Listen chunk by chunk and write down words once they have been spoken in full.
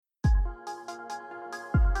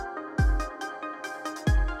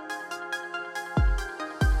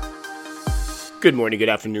Good morning, good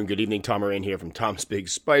afternoon, good evening. Tom Moran here from Tom's Big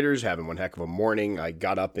Spiders, having one heck of a morning. I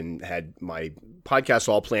got up and had my podcast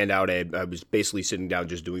all planned out. I was basically sitting down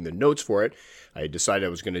just doing the notes for it. I decided I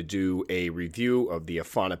was going to do a review of the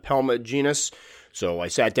Aphanopelma genus. So I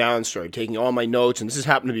sat down, started taking all my notes, and this has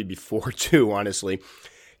happened to me before too, honestly.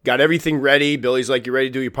 Got everything ready. Billy's like, "You ready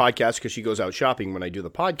to do your podcast?" Because she goes out shopping when I do the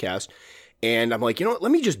podcast. And I'm like, you know what,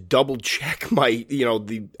 let me just double check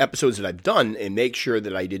the episodes that I've done and make sure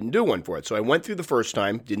that I didn't do one for it. So I went through the first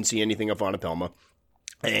time, didn't see anything of Aphanopelma.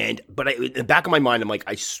 But in the back of my mind, I'm like,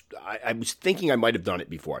 I was thinking I might have done it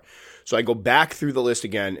before. So I go back through the list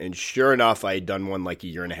again, and sure enough, I had done one like a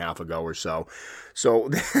year and a half ago or so. So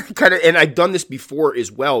and I've done this before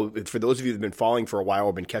as well. For those of you that have been following for a while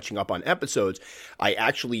or been catching up on episodes, I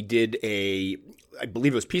actually did I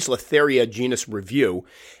believe it was Poecilotheria genus review.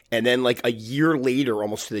 And then like a year later,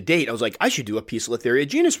 almost to the date, I was like, I should do a Poecilotheria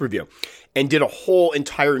genus review, and did a whole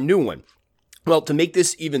entire new one. Well, to make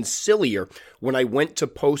this even sillier, when I went to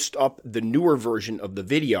post up the newer version of the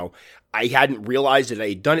video, I hadn't realized that I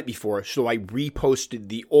had done it before, so I reposted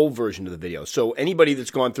the old version of the video. So anybody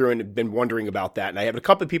that's gone through and been wondering about that, and I have a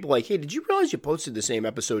couple of people like, hey, did you realize you posted the same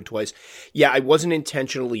episode twice? Yeah, I wasn't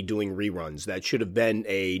intentionally doing reruns. That should have been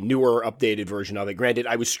a newer, updated version of it. Granted,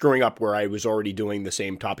 I was screwing up where I was already doing the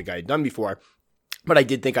same topic I had done before, but I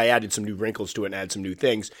did think I added some new wrinkles to it and added some new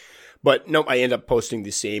things. But no, I end up posting the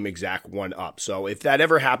same exact one up. So if that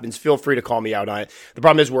ever happens, feel free to call me out on it. The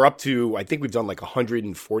problem is we're up to, I think we've done like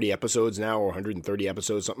 140 episodes now, or 130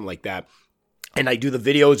 episodes, something like that. And I do the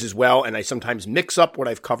videos as well, and I sometimes mix up what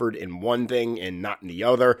I've covered in one thing and not in the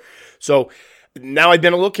other. So now I've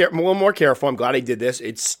been a little more careful. I'm glad I did this.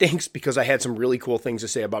 It stinks because I had some really cool things to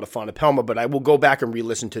say about Aphanopelma, but I will go back and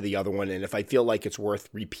re-listen to the other one. And if I feel like it's worth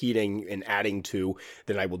repeating and adding to,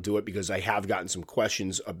 then I will do it, because I have gotten some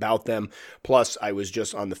questions about them. Plus, I was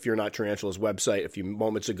just on the Fear Not Tarantulas website a few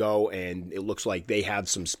moments ago, and it looks like they have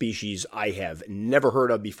some species I have never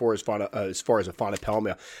heard of before as far as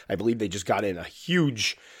Aphanopelma. I believe they just got in a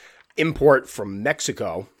huge import from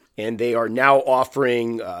Mexico. And they are now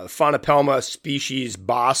offering Aphanopelma species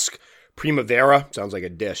Bosque Primavera. Sounds like a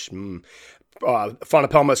dish.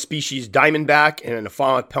 Aphanopelma species Diamondback and an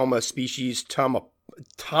Aphanopelma species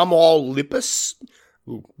Tamaulipas.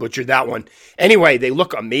 Ooh, butchered that one. Anyway, they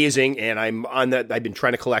look amazing, and I'm on that. I've been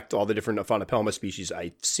trying to collect all the different Aphanopelma species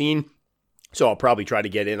I've seen. So I'll probably try to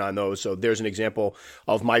get in on those. So there's an example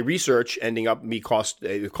of my research ending up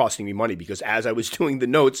costing me money, because as I was doing the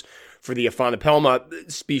notes for the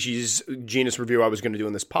Aphanopelma species genus review I was going to do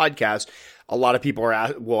in this podcast, a lot of people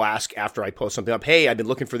will ask after I post something up, hey, I've been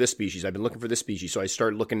looking for this species. I've been looking for this species. So I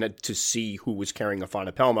started looking to see who was carrying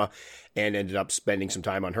Aphanopelma, and ended up spending some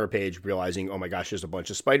time on her page, realizing, oh my gosh, there's a bunch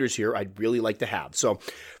of spiders here I'd really like to have. So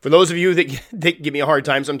for those of you that give me a hard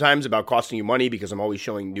time sometimes about costing you money because I'm always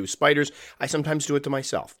showing new spiders, I sometimes do it to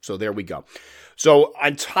myself. So there we go. So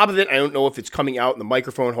on top of it, I don't know if it's coming out in the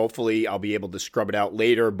microphone. Hopefully I'll be able to scrub it out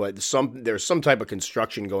later, but there's some type of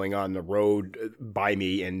construction going on the road by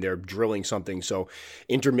me, and they're drilling something. So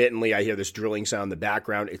intermittently I hear this drilling sound in the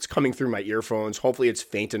background. It's coming through my earphones. Hopefully it's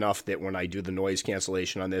faint enough that when I do the noise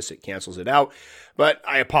cancellation on this, it cancels it out. But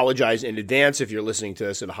I apologize in advance if you're listening to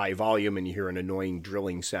this at a high volume and you hear an annoying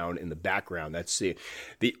drilling sound in the background. That's the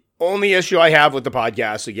only issue I have with the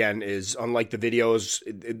podcast, again, is unlike the videos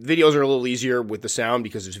are a little easier with the sound,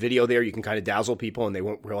 because there's video there. You can kind of dazzle people and they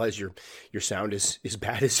won't realize your sound is as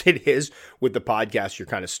bad as it is. With the podcast, you're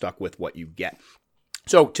kind of stuck with what you get.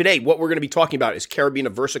 So today, what we're going to be talking about is Carabina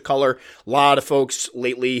versicolor. A lot of folks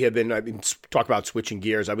lately I've been talking about switching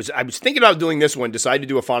gears. I was thinking about doing this one, decided to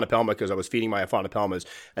do Aphanopelma because I was feeding my Aphanopelmas,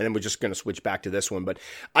 and then we're just going to switch back to this one. But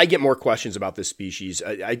I get more questions about this species.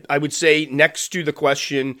 I would say next to the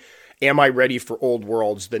question, am I ready for old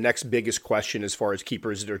worlds? The next biggest question as far as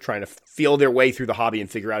keepers that are trying to feel their way through the hobby and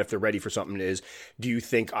figure out if they're ready for something is, do you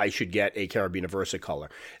think I should get a Carabina versicolor?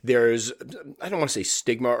 There's, I don't want to say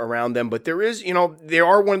stigma around them, but there is, they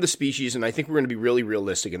are one of the species, and I think we're going to be really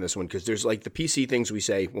realistic in this one, because there's like the PC things we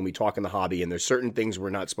say when we talk in the hobby, and there's certain things we're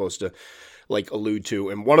not supposed to like allude to.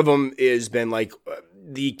 And one of them is been like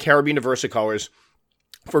the Carabina versicolors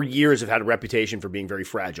for years have had a reputation for being very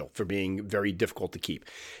fragile, for being very difficult to keep.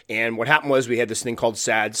 And what happened was we had this thing called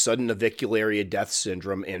SAD, sudden avicularia death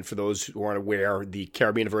syndrome. And for those who aren't aware, the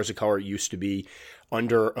Carabina versicolor used to be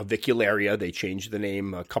under avicularia. They changed the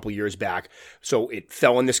name a couple years back. So it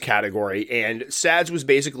fell in this category. And SADS was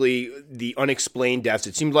basically the unexplained deaths.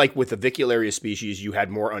 It seemed like with avicularia species, you had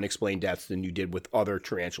more unexplained deaths than you did with other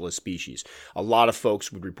tarantula species. A lot of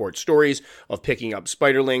folks would report stories of picking up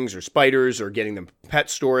spiderlings or spiders or getting them from pet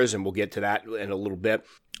stores, and we'll get to that in a little bit.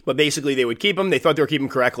 But basically, they would keep them. They thought they were keeping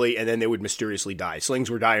them correctly, and then they would mysteriously die. Slings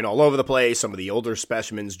were dying all over the place. Some of the older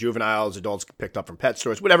specimens, juveniles, adults picked up from pet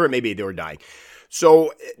stores, whatever it may be, they were dying.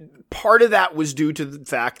 So part of that was due to the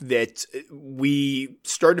fact that we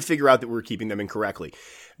started to figure out that we were keeping them incorrectly.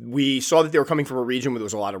 We saw that they were coming from a region where there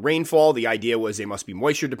was a lot of rainfall. The idea was they must be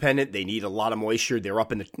moisture dependent. They need a lot of moisture. They're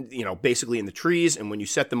up in the, basically in the trees. And when you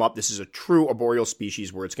set them up, this is a true arboreal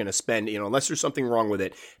species where it's going to spend, unless there's something wrong with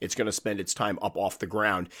it, it's going to spend its time up off the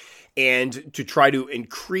ground. And to try to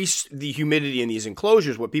increase the humidity in these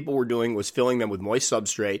enclosures, what people were doing was filling them with moist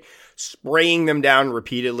substrate, spraying them down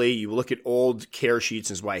repeatedly. You look at old care sheets,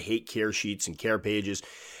 and this is why I hate care sheets and care pages.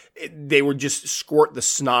 They would just squirt the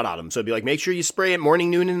snot out of them. So it'd be like, make sure you spray it morning,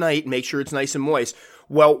 noon, and night. Make sure it's nice and moist.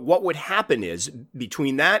 Well, what would happen is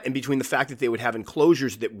between that and between the fact that they would have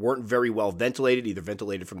enclosures that weren't very well ventilated, either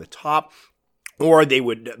ventilated from the top, or they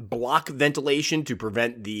would block ventilation to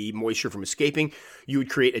prevent the moisture from escaping, you would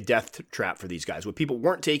create a death trap for these guys. What people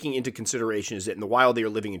weren't taking into consideration is that in the wild, they are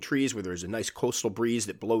living in trees where there's a nice coastal breeze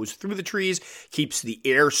that blows through the trees, keeps the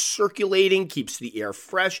air circulating, keeps the air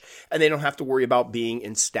fresh, and they don't have to worry about being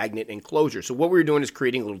in stagnant enclosures. So what we were doing is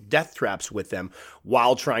creating little death traps with them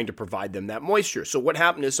while trying to provide them that moisture. So what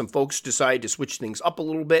happened is some folks decided to switch things up a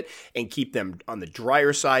little bit and keep them on the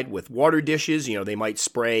drier side with water dishes. They might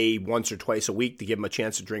spray once or twice a week to give them a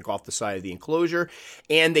chance to drink off the side of the enclosure.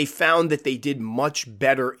 And they found that they did much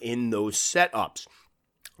better in those setups.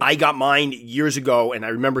 I got mine years ago, and I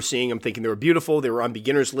remember seeing them thinking they were beautiful. They were on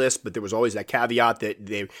beginner's list, but there was always that caveat that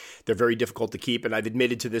they're very difficult to keep. And I've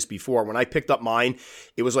admitted to this before. When I picked up mine,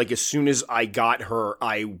 it was like as soon as I got her,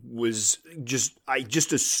 I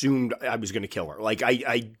just assumed I was going to kill her. Like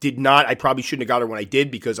I did not. I probably shouldn't have got her when I did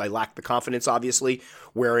because I lacked the confidence, obviously.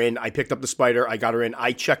 Wherein I picked up the spider, I got her in.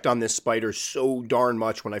 I checked on this spider so darn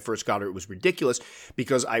much when I first got her. It was ridiculous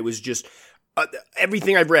because I was just.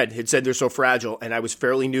 Everything I've read had said they're so fragile, and I was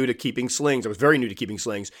fairly new to keeping slings. I was very new to keeping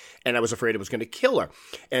slings, and I was afraid it was going to kill her.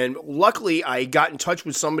 And luckily, I got in touch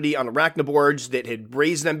with somebody on Arachnoboards that had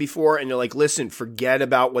raised them before, and they're like, listen, forget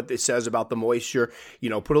about what this says about the moisture.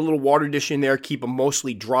 Put a little water dish in there, keep them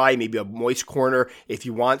mostly dry, maybe a moist corner. If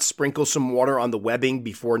you want, sprinkle some water on the webbing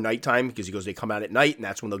before nighttime, because he goes, they come out at night, and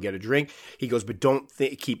that's when they'll get a drink. He goes, but don't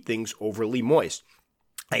keep things overly moist.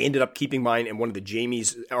 I ended up keeping mine in one of the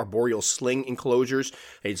Jamie's arboreal sling enclosures.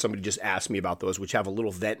 And somebody just asked me about those, which have a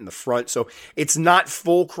little vent in the front. So it's not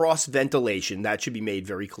full cross ventilation. That should be made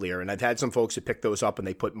very clear. And I've had some folks that pick those up and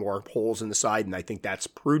they put more holes in the side, and I think that's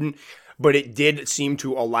prudent. But it did seem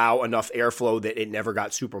to allow enough airflow that it never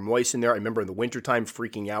got super moist in there. I remember in the wintertime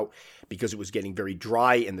freaking out because it was getting very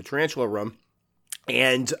dry in the tarantula room.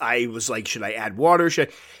 And I was like, should I add water?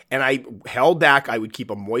 And I held back. I would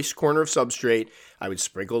keep a moist corner of substrate. I would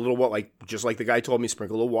sprinkle a little, just like the guy told me,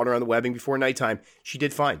 sprinkle a little water on the webbing before nighttime. She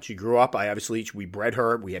did fine. She grew up. We bred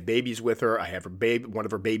her. We had babies with her. I have one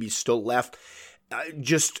of her babies still left.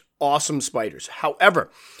 Just awesome spiders.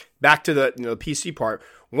 However, back to the PC part.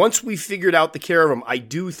 Once we figured out the care of them, I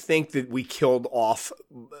do think that we killed off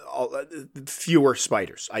fewer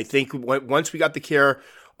spiders. I think once we got the care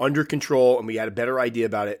under control and we had a better idea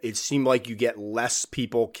about it, it seemed like you get less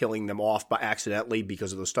people killing them off by accidentally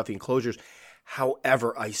because of those stuffy enclosures.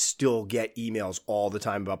 However, I still get emails all the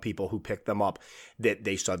time about people who pick them up that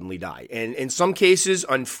they suddenly die. And in some cases,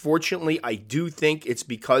 unfortunately, I do think it's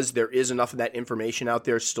because there is enough of that information out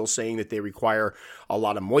there still saying that they require a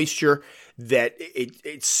lot of moisture, that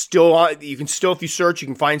it's still, you can still, if you search, you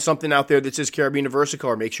can find something out there that says Caribena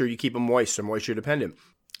versicolor. Make sure you keep them moist or moisture dependent.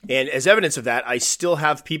 And as evidence of that, I still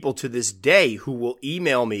have people to this day who will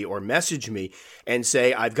email me or message me and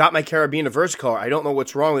say, I've got my Caribena versicolor. I don't know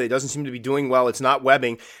what's wrong with it. It doesn't seem to be doing well. It's not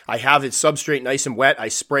webbing. I have its substrate nice and wet. I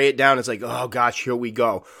spray it down. It's like, oh gosh, here we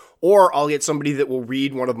go. Or I'll get somebody that will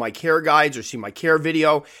read one of my care guides or see my care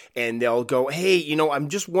video, and they'll go, hey, I'm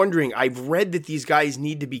just wondering, I've read that these guys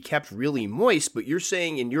need to be kept really moist, but you're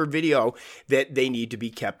saying in your video that they need to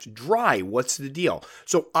be kept dry. What's the deal?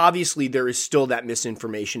 So obviously there is still that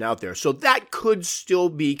misinformation out there. So that could still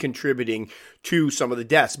be contributing to some of the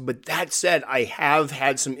deaths. But that said, I have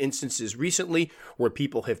had some instances recently where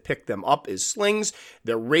people have picked them up as slings.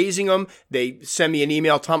 They're raising them. They send me an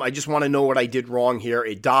email, Tom, I just want to know what I did wrong here.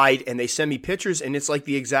 It died. And they send me pictures, and it's like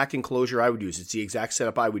the exact enclosure I would use. It's the exact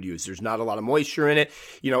setup I would use. There's not a lot of moisture in it,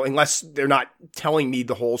 unless they're not telling me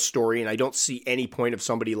the whole story. And I don't see any point of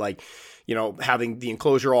somebody having the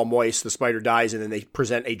enclosure all moist, the spider dies, and then they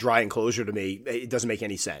present a dry enclosure to me. It doesn't make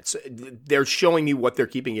any sense. They're showing me what they're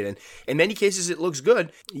keeping it in. In many cases, it looks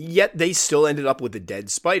good, yet they still ended up with a dead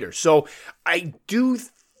spider. So I do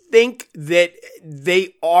think that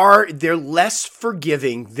they're less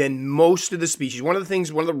forgiving than most of the species. One of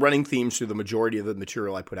the running themes through the majority of the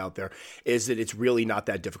material I put out there is that it's really not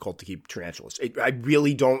that difficult to keep tarantulas. I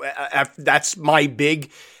really don't, that's my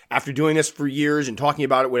big, after doing this for years and talking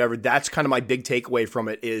about it, whatever, that's kind of my big takeaway from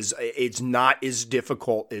it is it's not as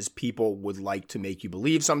difficult as people would like to make you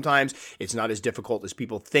believe sometimes. It's not as difficult as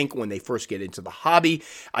people think when they first get into the hobby.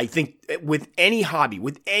 I think with any hobby,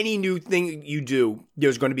 with any new thing you do,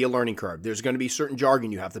 there's going to be a learning curve. There's going to be certain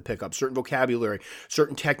jargon you have to pick up, certain vocabulary,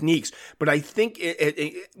 certain techniques. But I think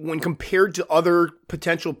when compared to other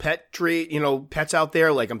potential pets out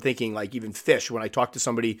there, like I'm thinking like even fish, when I talk to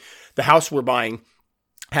somebody, the house we're buying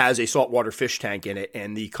has a saltwater fish tank in it,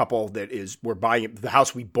 and the couple we're buying the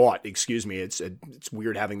house we bought, it's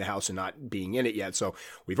weird having the house and not being in it yet. So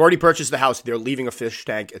we've already purchased the house. They're leaving a fish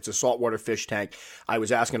tank. It's a saltwater fish tank. I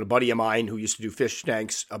was asking a buddy of mine who used to do fish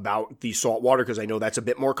tanks about the saltwater because I know that's a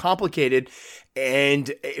bit more complicated, and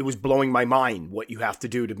it was blowing my mind what you have to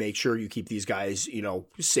do to make sure you keep these guys,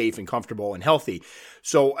 safe and comfortable and healthy.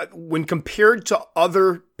 So when compared to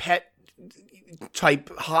other pet type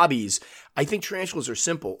hobbies, I think tarantulas are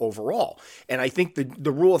simple overall. And I think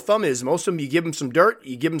the rule of thumb is most of them, you give them some dirt,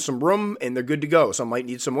 you give them some room, and they're good to go. Some might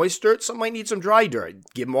need some moist dirt, some might need some dry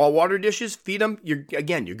dirt. Give them all water dishes, feed them, you're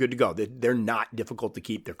good to go. They're not difficult to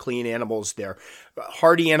keep. They're clean animals. They're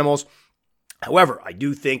hardy animals. However, I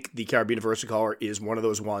do think the Caribbean versicolor is one of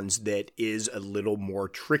those ones that is a little more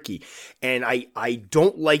tricky. And I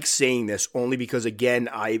don't like saying this only because, again,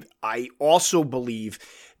 I also believe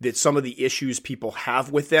that some of the issues people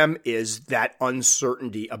have with them is that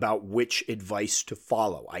uncertainty about which advice to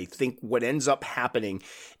follow. I think what ends up happening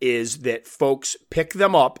is that folks pick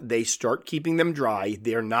them up, they start keeping them dry,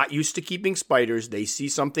 they're not used to keeping spiders, they see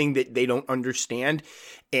something that they don't understand,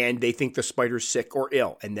 and they think the spider's sick or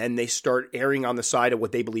ill. And then they start erring on the side of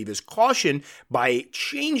what they believe is caution by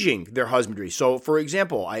changing their husbandry. So, for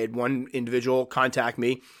example, I had one individual contact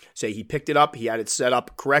me, say he picked it up, he had it set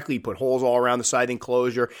up correctly, put holes all around the side of the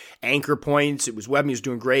enclosure, anchor points, it was webbing, he was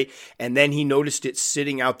doing great, and then he noticed it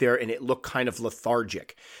sitting out there and it looked kind of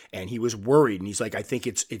lethargic, and he was worried, and he's like, I think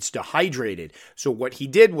it's dehydrated. So what he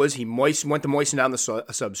did was he went to moisten down the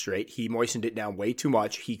substrate, he moistened it down way too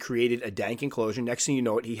much, he created a dank enclosure, next thing you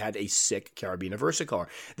know he had a sick Caribbean versicolor.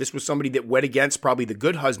 This was somebody that went against probably the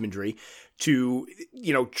good husbandry to,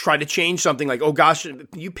 try to change something like, oh gosh,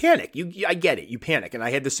 you panic. I get it. You panic. And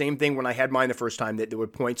I had the same thing when I had mine the first time, that there were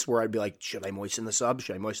points where I'd be like, should I moisten the sub?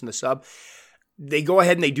 Should I moisten the sub? They go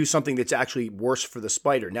ahead and they do something that's actually worse for the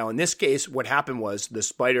spider. Now, in this case, what happened was the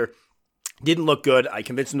spider didn't look good. I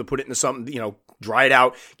convinced him to put it into something, dry it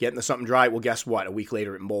out, get into something dry. Well, guess what? A week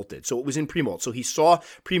later, it molted. So it was in pre-molt. So he saw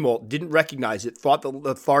pre-molt, didn't recognize it, thought the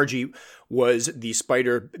lethargy was the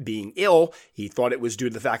spider being ill. He thought it was due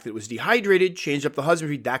to the fact that it was dehydrated, changed up the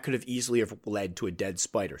husbandry. That could have easily have led to a dead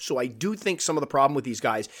spider. So I do think some of the problem with these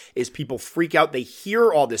guys is people freak out. They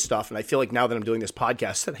hear all this stuff, and I feel like now that I'm doing this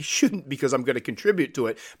podcast that I shouldn't, because I'm going to contribute to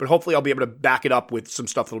it, but hopefully I'll be able to back it up with some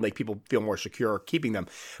stuff that'll make people feel more secure keeping them.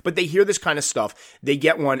 But they hear this kind of stuff, they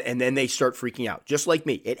get one, and then they start freaking out. Just like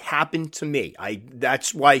me. It happened to me.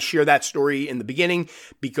 That's why I share that story in the beginning,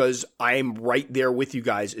 because I'm right there with you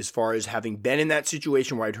guys as far as having been in that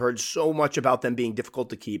situation where I'd heard so much about them being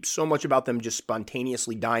difficult to keep, so much about them just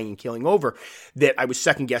spontaneously dying and killing over, that I was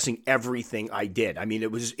second guessing everything I did. I mean,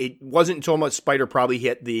 it wasn't until my spider probably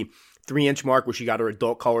hit the 3-inch mark where she got her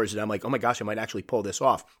adult colors that I'm like, oh my gosh, I might actually pull this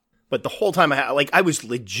off. But the whole time I was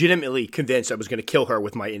legitimately convinced I was going to kill her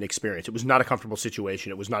with my inexperience. It was not a comfortable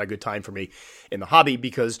situation. It was not a good time for me in the hobby,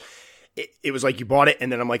 because it was like you bought it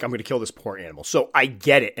and then I'm like, I'm going to kill this poor animal. So I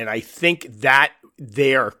get it. And I think that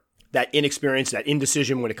inexperience, that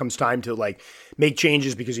indecision when it comes time to like make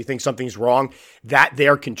changes because you think something's wrong, that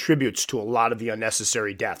there contributes to a lot of the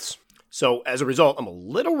unnecessary deaths. So as a result, I'm a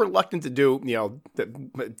little reluctant to do,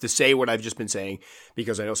 to say what I've just been saying,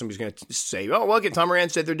 because I know somebody's going to say, oh, well, Tom Moran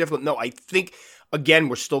said they're different. No, I think, again,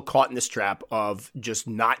 we're still caught in this trap of just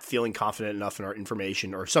not feeling confident enough in our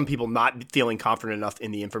information, or some people not feeling confident enough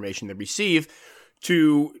in the information they receive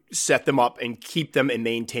to set them up and keep them and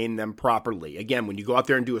maintain them properly. Again, when you go out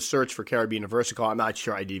there and do a search for Caribbean versicolor, I'm not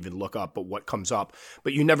sure I'd even look up, but what comes up.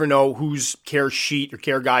 But you never know whose care sheet or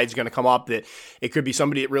care guide is going to come up. That it could be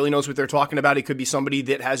somebody that really knows what they're talking about. It could be somebody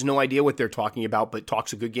that has no idea what they're talking about, but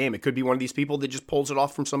talks a good game. It could be one of these people that just pulls it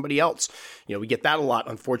off from somebody else. We get that a lot,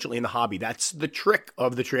 unfortunately, in the hobby. That's the trick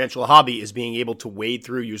of the tarantula hobby, is being able to wade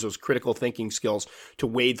through, use those critical thinking skills to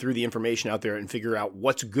wade through the information out there and figure out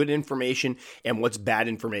what's good information and what's bad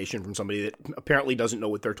information from somebody that apparently doesn't know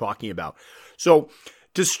what they're talking about. So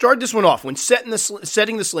To start this one off, when setting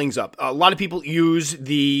the slings up, a lot of people use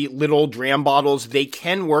the little dram bottles. They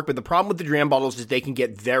can work, but the problem with the dram bottles is they can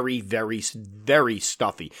get very, very, very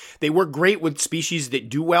stuffy. They work great with species that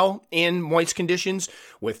do well in moist conditions,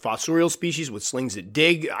 with fossorial species, with slings that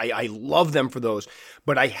dig. I love them for those,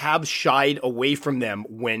 but I have shied away from them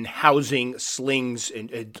when housing slings and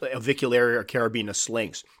Avicularia or Carabina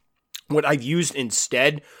slings. What I've used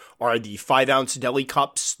instead are the 5-ounce deli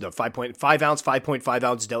cups, the 5.5 ounce, 5.5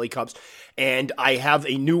 ounce deli cups. And I have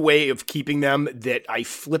a new way of keeping them that I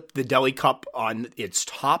flip the deli cup on its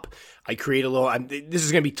top. I create a little, this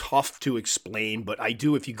is going to be tough to explain, but I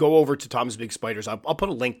do. If you go over to Tom's Big Spiders, I'll put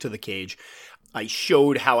a link to the cage. I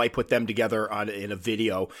showed how I put them together in a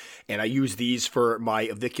video, and I use these for my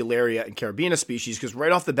Avicularia and Carabina species because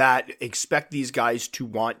right off the bat, expect these guys to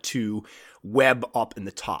want to web up in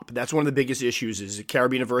the top. That's one of the biggest issues is the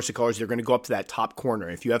Carabina versicolors, they're going to go up to that top corner.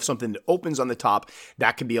 If you have something that opens on the top,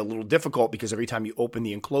 that can be a little difficult because every time you open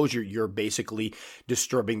the enclosure, you're basically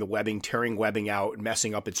disturbing the webbing, tearing webbing out,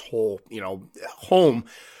 messing up its whole, home.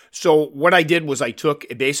 So what I did was I took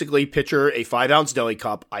basically picture a 5-ounce deli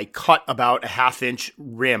cup. I cut about a 1/2-inch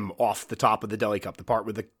rim off the top of the deli cup, the part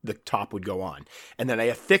where the top would go on. And then I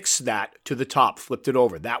affixed that to the top, flipped it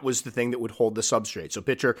over. That was the thing that would hold the substrate. So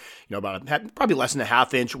picture, about probably less than a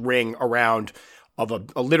 1/2-inch ring around of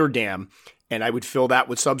a litter dam. And I would fill that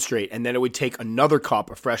with substrate, and then it would take another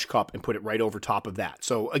cup, a fresh cup, and put it right over top of that.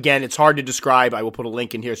 So again, it's hard to describe. I will put a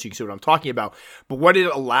link in here so you can see what I'm talking about. But what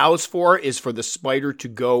it allows for is for the spider to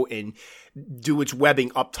go and do its webbing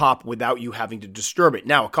up top without you having to disturb it.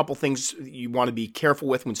 Now, a couple things you want to be careful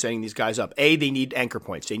with when setting these guys up. A, they need anchor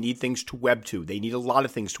points. They need things to web to. They need a lot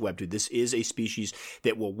of things to web to. This is a species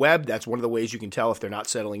that will web. That's one of the ways you can tell if they're not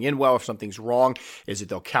settling in well, if something's wrong, is that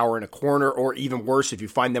they'll cower in a corner, or even worse, if you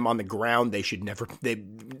find them on the ground, this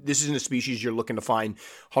isn't a species you're looking to find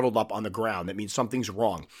huddled up on the ground. That means something's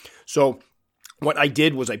wrong. So what I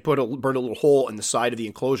did was I burnt a little hole in the side of the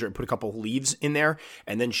enclosure and put a couple of leaves in there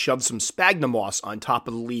and then shoved some sphagnum moss on top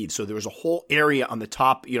of the leaves. So there was a whole area on the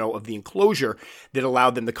top, of the enclosure that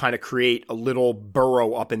allowed them to kind of create a little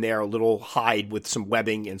burrow up in there, a little hide with some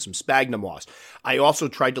webbing and some sphagnum moss. I also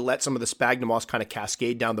tried to let some of the sphagnum moss kind of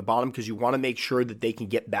cascade down the bottom because you want to make sure that they can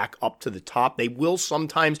get back up to the top. They will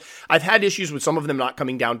sometimes. I've had issues with some of them not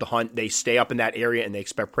coming down to hunt. They stay up in that area and they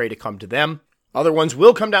expect prey to come to them. Other ones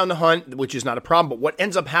will come down to hunt, which is not a problem. But what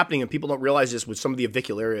ends up happening, and people don't realize this with some of the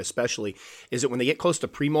Avicularia especially, is that when they get close to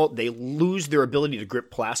pre-molt, they lose their ability to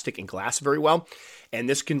grip plastic and glass very well. And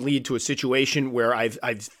this can lead to a situation where I've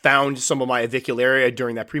found some of my Avicularia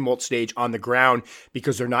during that pre-molt stage on the ground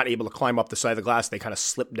because they're not able to climb up the side of the glass. They kind of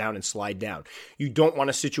slip down and slide down. You don't want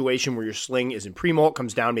a situation where your sling is in pre-molt,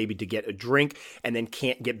 comes down maybe to get a drink, and then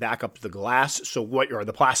can't get back up to the glass, or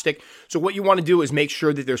the plastic. So what you want to do is make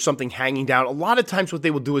sure that there's something hanging down. A lot of times what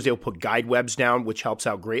they will do is they'll put guide webs down, which helps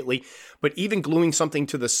out greatly. But even gluing something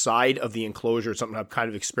to the side of the enclosure, something I'm kind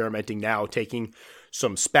of experimenting now, taking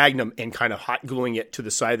some sphagnum and kind of hot gluing it to the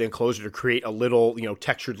side of the enclosure to create a little,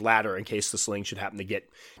 textured ladder in case the sling should happen to get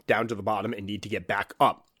down to the bottom and need to get back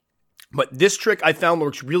up. But this trick I found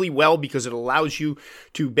works really well because it allows you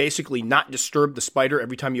to basically not disturb the spider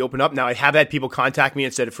every time you open up. Now, I have had people contact me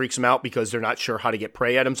and said it freaks them out because they're not sure how to get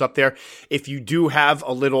prey items up there. If you do have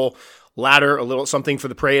a little ladder, a little something for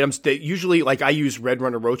the prey items, they usually, like I use Red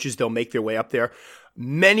Runner roaches, they'll make their way up there.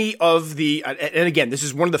 Many of the, and again, this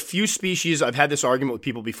is one of the few species, I've had this argument with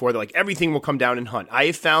people before, they're like, everything will come down and hunt. I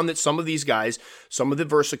have found that some of these guys, some of the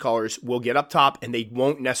versicolors will get up top and they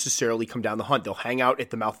won't necessarily come down the hunt. They'll hang out at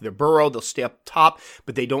the mouth of their burrow, they'll stay up top,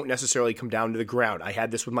 but they don't necessarily come down to the ground. I had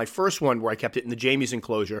this with my first one where I kept it in the Jamie's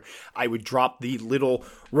enclosure. I would drop the little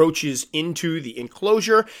roaches into the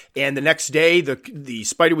enclosure, and the next day the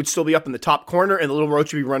spider would still be up in the top corner and the little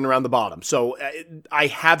roach would be running around the bottom. So I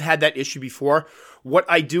have had that issue before. What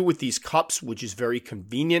I do with these cups, which is very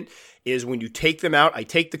convenient, is when you take them out, I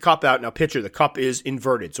take the cup out. Now picture the cup is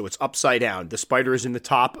inverted, so it's upside down. The spider is in the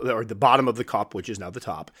top or the bottom of the cup, which is now the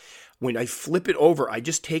top. When I flip it over, I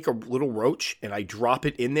just take a little roach and I drop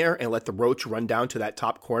it in there and let the roach run down to that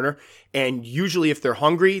top corner. And usually if they're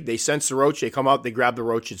hungry, they sense the roach, they come out, they grab the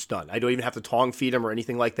roach, it's done. I don't even have to tong feed them or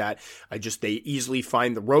anything like that. They easily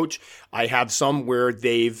find the roach. I have some where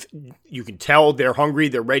you can tell they're hungry,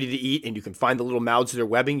 they're ready to eat, and you can find the little mouths of their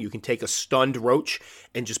webbing. You can take a stunned roach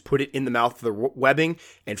and just put it in the mouth of the webbing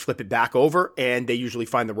and flip it back over, and they usually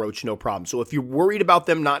find the roach no problem. So if you're worried about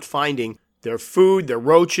them not finding their food, their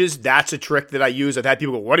roaches, that's a trick that I use. I've had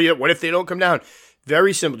people go, what if they don't come down?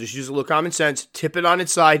 Very simple. Just use a little common sense. Tip it on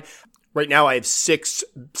its side. Right now I have 6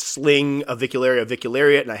 sling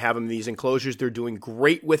Avicularia, and I have them in these enclosures. They're doing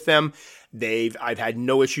great with them. I've had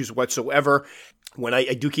no issues whatsoever. When I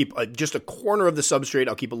do keep just a corner of the substrate,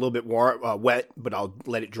 I'll keep a little bit wet, but I'll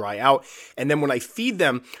let it dry out. And then when I feed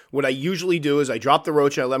them, what I usually do is I drop the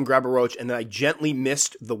roach and I let them grab a roach, and then I gently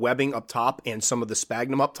mist the webbing up top and some of the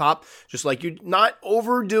sphagnum up top, just like you're not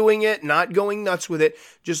overdoing it, not going nuts with it,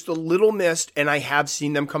 just a little mist, and I have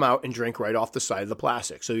seen them come out and drink right off the side of the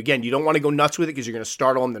plastic. So again, you don't want to go nuts with it because you're going to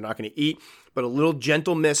startle them. They're not going to eat. But a little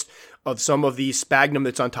gentle mist of some of the sphagnum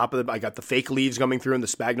that's on top of it. I got the fake leaves coming through and the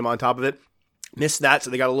sphagnum on top of it. Missed that, so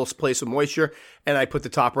they got a little place of moisture, and I put the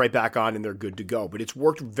top right back on, and they're good to go. But it's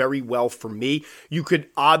worked very well for me. You could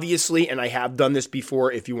obviously, and I have done this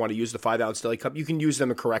before, if you want to use the 5-ounce deli cup, you can use them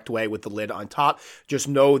the correct way with the lid on top. Just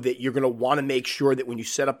know that you're going to want to make sure that when you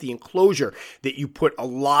set up the enclosure, that you put a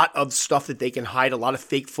lot of stuff that they can hide, a lot of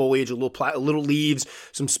fake foliage, a little leaves,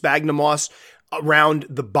 some sphagnum moss around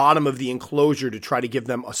the bottom of the enclosure to try to give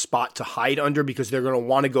them a spot to hide under, because they're going to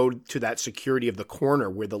want to go to that security of the corner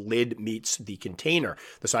where the lid meets the container,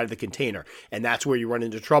 the side of the container. And that's where you run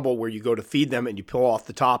into trouble, where you go to feed them and you pull off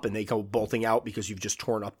the top and they go bolting out because you've just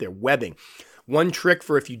torn up their webbing. One trick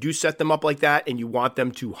for if you do set them up like that and you want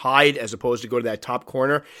them to hide as opposed to go to that top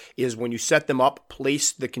corner is when you set them up,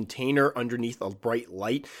 place the container underneath a bright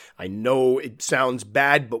light. I know it sounds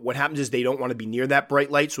bad, but what happens is they don't want to be near that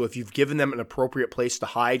bright light. So if you've given them an appropriate place to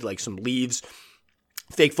hide, like some leaves,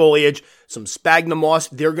 fake foliage, some sphagnum moss,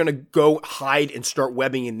 they're going to go hide and start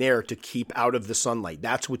webbing in there to keep out of the sunlight.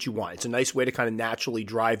 That's what you want. It's a nice way to kind of naturally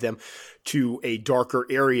drive them to a darker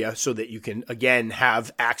area so that you can, again,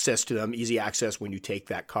 have access to them, easy access when you take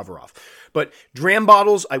that cover off. But dram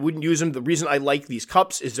bottles, I wouldn't use them. The reason I like these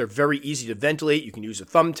cups is they're very easy to ventilate. You can use a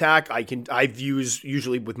thumbtack. I've used,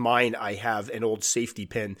 usually with mine, I have an old safety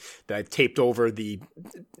pin that I've taped over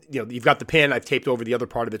you've got the pin, I've taped over the other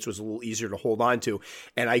part of it so it's a little easier to hold on to.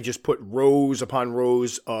 And I just put rows upon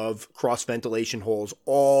rows of cross ventilation holes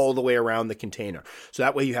all the way around the container. So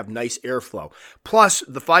that way you have nice airflow. Plus,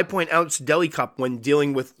 the 5-ounce deli cup, when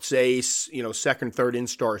dealing with, say, second, third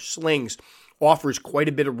instar slings, offers quite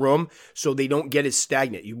a bit of room so they don't get as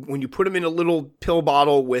stagnant. When you put them in a little pill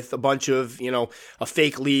bottle with a bunch of, a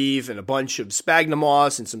fake leaf and a bunch of sphagnum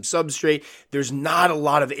moss and some substrate, there's not a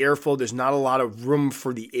lot of airflow. There's not a lot of room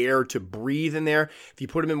for the air to breathe in there. If you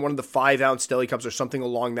put them in one of the 5-ounce deli cups or something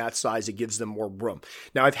along that size, it gives them more room.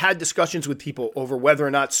 Now, I've had discussions with people over whether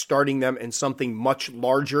or not starting them in something much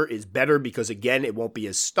larger is better because, again, it won't be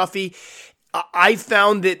as stuffy. I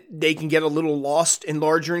found that they can get a little lost in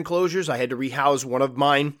larger enclosures. I had to rehouse one of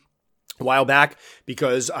mine a while back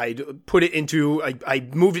because I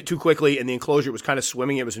moved it too quickly and the enclosure was kind of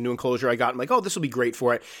swimming. It was a new enclosure I got. I'm like, oh, this will be great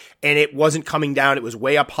for it. And it wasn't coming down. It was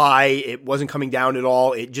way up high. It wasn't coming down at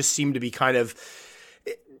all. It just seemed to be kind of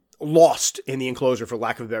lost in the enclosure, for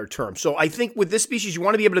lack of a better term. So I think with this species, you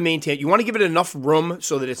want to be able to maintain, you want to give it enough room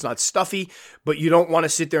so that it's not stuffy, but you don't want to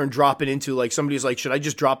sit there and drop it into, like, somebody's like, should I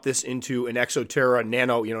just drop this into an Exoterra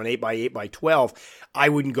Nano, an 8x8x12? I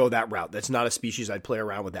wouldn't go that route. That's not a species I'd play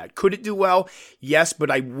around with that. Could it do well? Yes,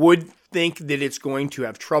 but I would think that it's going to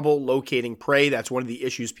have trouble locating prey. That's one of the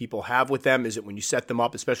issues people have with them, is that when you set them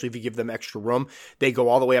up, especially if you give them extra room, they go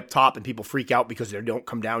all the way up top and people freak out because they don't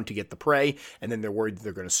come down to get the prey, and then they're worried that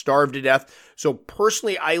they're going to starve to death. So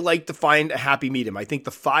personally, I like to find a happy medium. I think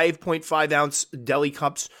the 5.5-ounce deli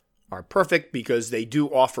cups are perfect because they do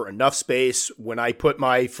offer enough space. When I put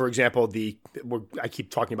for example, I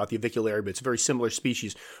keep talking about the Avicularia, but it's a very similar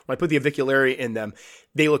species. When I put the Avicularia in them,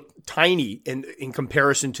 they look tiny in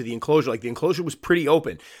comparison to the enclosure. Like, the enclosure was pretty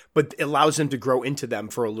open, but it allows them to grow into them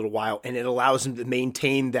for a little while, and it allows them to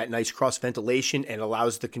maintain that nice cross ventilation and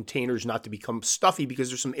allows the containers not to become stuffy because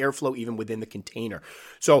there's some airflow even within the container.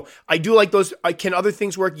 So I do like those. Can other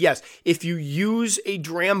things work? Yes. If you use a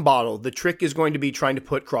dram bottle, the trick is going to be trying to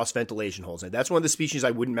put cross ventilation holes in. That's one of the species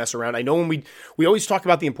I wouldn't mess around. I know when we always talk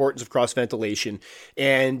about the importance of cross ventilation,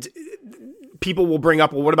 and people will bring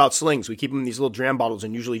up, well, what about slings? We keep them in these little dram bottles,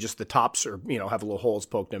 and usually just the tops have little holes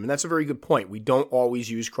poked in them. And that's a very good point. We don't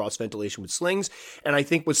always use cross ventilation with slings. And I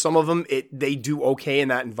think with some of them, they do okay in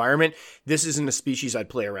that environment. This isn't a species I'd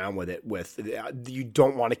play around with it with. You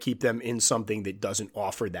don't want to keep them in something that doesn't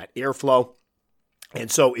offer that airflow. And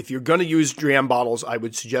so if you're going to use dram bottles, I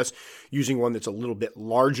would suggest using one that's a little bit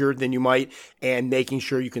larger than you might, and making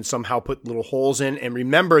sure you can somehow put little holes in. And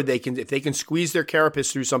remember, if they can squeeze their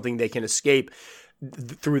carapace through something, they can escape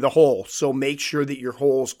through the hole. So make sure that your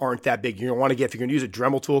holes aren't that big. You don't want to if you're going to use a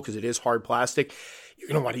Dremel tool, because it is hard plastic, you're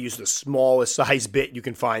going to want to use the smallest size bit you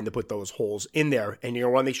can find to put those holes in there. And you're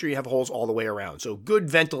going to want to make sure you have holes all the way around. So good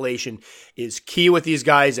ventilation is key with these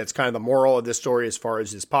guys. That's kind of the moral of this story as far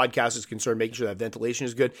as this podcast is concerned, making sure that ventilation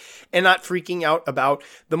is good and not freaking out about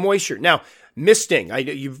the moisture. Now, misting.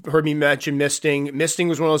 You've heard me mention misting. Misting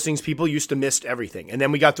was one of those things people used to mist everything. And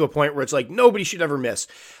then we got to a point where it's like, nobody should ever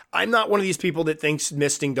mist. I'm not one of these people that thinks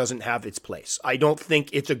misting doesn't have its place. I don't think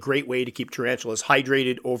it's a great way to keep tarantulas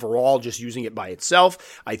hydrated overall, just using it by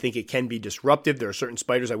itself. I think it can be disruptive. There are certain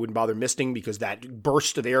spiders I wouldn't bother misting because that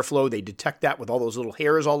burst of airflow, they detect that with all those little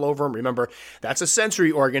hairs all over them. Remember, that's a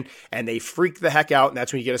sensory organ, and they freak the heck out, and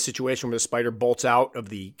that's when you get a situation where the spider bolts out of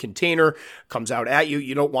the container, comes out at you.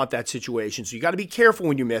 You don't want that situation. So you got to be careful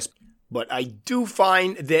when you mist. But I do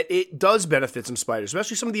find that it does benefit some spiders,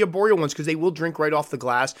 especially some of the arboreal ones, because they will drink right off the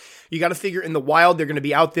glass. You got to figure in the wild, they're going to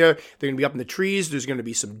be out there. They're going to be up in the trees. There's going to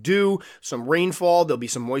be some dew, some rainfall. There'll be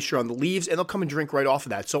some moisture on the leaves, and they'll come and drink right off of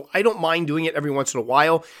that. So I don't mind doing it every once in a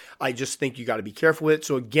while. I just think you got to be careful with it.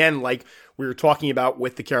 So again, like we were talking about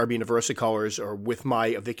with the Caribena versicolors or with my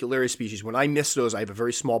Avicularia species, when I mist those, I have a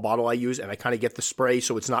very small bottle I use, and I kind of get the spray,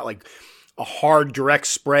 so it's not like a hard, direct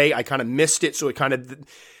spray. I kind of mist it, so it kind of...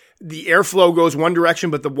 The airflow goes one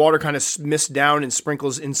direction, but the water kind of mists down and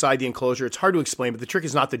sprinkles inside the enclosure. It's hard to explain, but the trick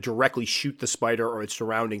is not to directly shoot the spider or its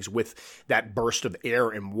surroundings with that burst of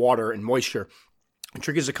air and water and moisture. The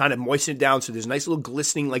trick is to kind of moisten it down so there's nice little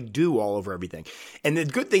glistening like dew all over everything. And the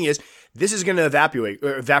good thing is, this is going to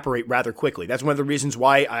evaporate rather quickly. That's one of the reasons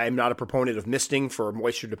why I'm not a proponent of misting for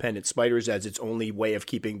moisture-dependent spiders, as its only way of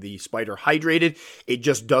keeping the spider hydrated. It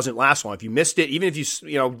just doesn't last long. If you mist it, even if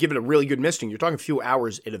you give it a really good misting, you're talking a few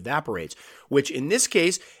hours, it evaporates, which in this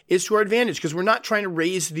case is to our advantage because we're not trying to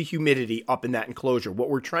raise the humidity up in that enclosure. What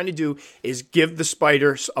we're trying to do is give the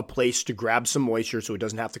spiders a place to grab some moisture so it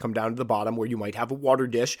doesn't have to come down to the bottom where you might have a water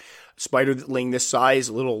dish. Spider laying this size,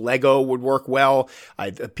 a little Lego would work well.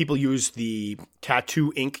 People use the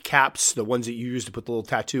tattoo ink caps, the ones that you use to put the little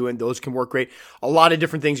tattoo in. Those can work great. A lot of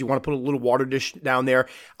different things. You want to put a little water dish down there.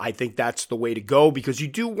 I think that's the way to go because you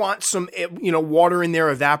do want some, water in there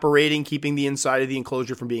evaporating, keeping the inside of the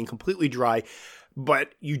enclosure from being completely dry.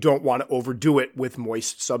 But you don't want to overdo it with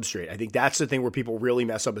moist substrate. I think that's the thing where people really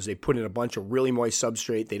mess up is they put in a bunch of really moist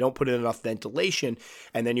substrate. They don't put in enough ventilation.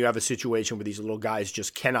 And then you have a situation where these little guys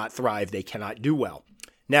just cannot thrive. They cannot do well.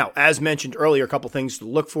 Now, as mentioned earlier, a couple things to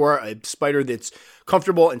look for. A spider that's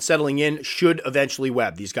comfortable and settling in should eventually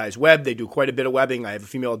web. These guys web. They do quite a bit of webbing. I have a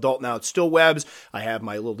female adult now that still webs. I have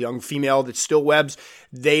my little young female that still webs.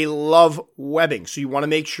 They love webbing. So you want to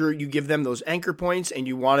make sure you give them those anchor points and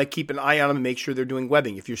you want to keep an eye on them and make sure they're doing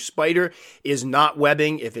webbing. If your spider is not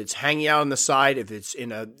webbing, if it's hanging out on the side, if it's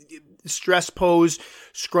in a stress pose,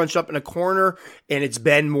 scrunched up in a corner, and it's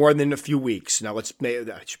been more than a few weeks. Now, I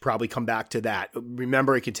should probably come back to that.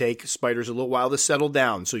 Remember, it can take spiders a little while to settle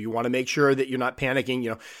down, so you want to make sure that you're not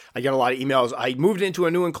panicking. I get a lot of emails. I moved into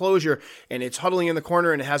a new enclosure, and it's huddling in the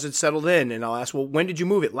corner, and it hasn't settled in. And I'll ask, well, when did you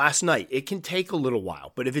move it? Last night. It can take a little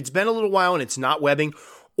while, but if it's been a little while and it's not webbing,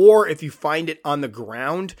 or if you find it on the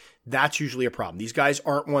ground, that's usually a problem. These guys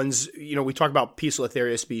aren't ones, we talk about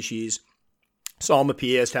Poecilotheria species,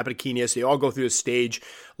 Psalmopoeus, Tapetochenius, they all go through a stage.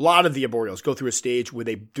 A lot of the arboreals go through a stage where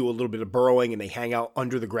they do a little bit of burrowing and they hang out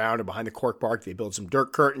under the ground or behind the cork bark. They build some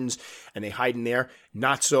dirt curtains and they hide in there.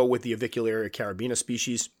 Not so with the Avicularia caribena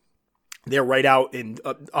species. They're right out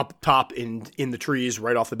up top in the trees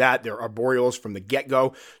right off the bat. They're arboreals from the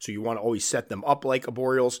get-go, so you want to always set them up like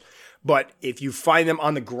arboreals. But if you find them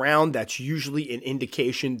on the ground, that's usually an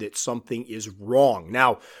indication that something is wrong.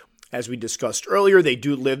 Now, as we discussed earlier, they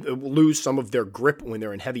do lose some of their grip when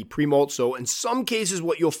they're in heavy pre-molt. So in some cases,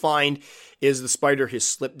 what you'll find is the spider has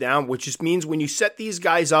slipped down, which just means when you set these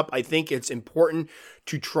guys up, I think it's important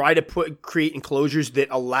to try to create enclosures that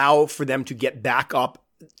allow for them to get back up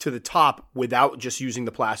to the top without just using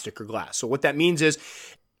the plastic or glass. So what that means is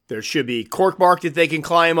there should be cork bark that they can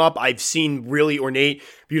climb up. I've seen really ornate,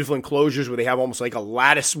 beautiful enclosures where they have almost like a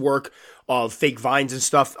lattice work of fake vines and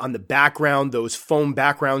stuff on the background, those foam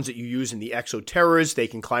backgrounds that you use in the Exoterras. They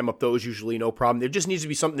can climb up those usually no problem. There just needs to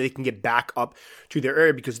be something they can get back up to their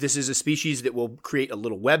area because this is a species that will create a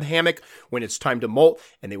little web hammock when it's time to molt,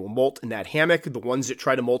 and they will molt in that hammock. The ones that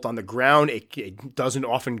try to molt on the ground, it doesn't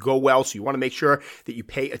often go well, so you want to make sure that you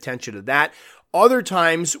pay attention to that. Other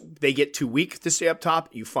times, they get too weak to stay up top.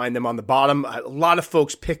 You find them on the bottom. A lot of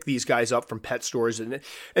folks pick these guys up from pet stores. And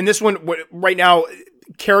this one, right now,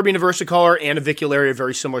 Caribbean versicolor and avicularia are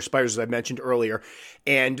very similar spiders, as I mentioned earlier.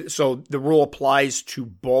 And so the rule applies to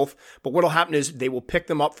both. But what will happen is they will pick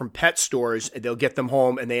them up from pet stores and they'll get them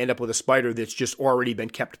home and they end up with a spider that's just already been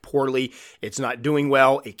kept poorly. It's not doing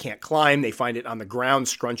well. It can't climb. They find it on the ground,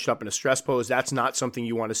 scrunched up in a stress pose. That's not something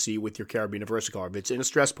you want to see with your Caribbean versicolor. If it's in a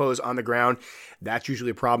stress pose on the ground, that's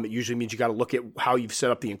usually a problem. It usually means you got to look at how you've set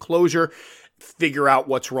up the enclosure, figure out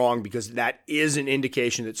what's wrong, because that is an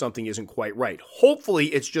indication that something isn't quite right. Hopefully,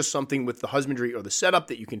 it's just something with the husbandry or the setup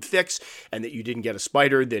that you can fix and that you didn't get a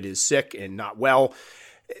spider that is sick and not well.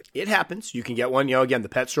 It happens. You can get one. Again, the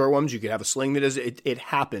pet store ones, you could have a sling that is, it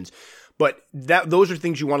happens. But those are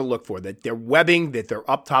things you want to look for, that they're webbing, that they're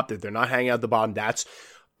up top, that they're not hanging out at the bottom. That's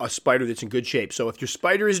a spider that's in good shape. So if your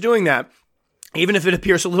spider is doing that, even if it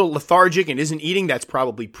appears a little lethargic and isn't eating, that's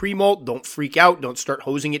probably pre-molt. Don't freak out. Don't start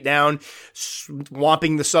hosing it down,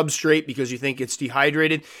 swamping the substrate because you think it's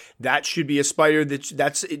dehydrated. That should be a spider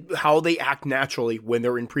that's how they act naturally when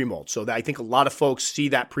they're in pre-molt. So I think a lot of folks see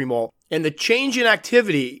that pre-molt. And the change in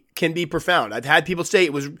activity can be profound. I've had people say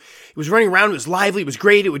it was running around, it was lively, it was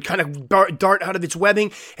great, it would kind of dart out of its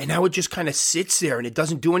webbing, and now it just kind of sits there and it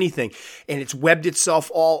doesn't do anything, and it's webbed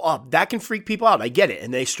itself all up. That can freak people out. I get it,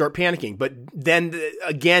 and they start panicking. But then,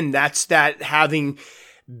 again, that's that having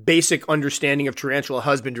basic understanding of tarantula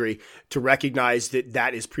husbandry to recognize that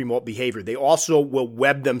that is pre-molt behavior. They also will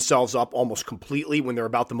web themselves up almost completely when they're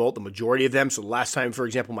about to molt, the majority of them. So the last time, for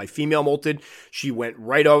example, my female molted, she went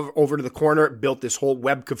right over to the corner, built this whole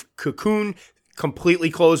web cocoon, completely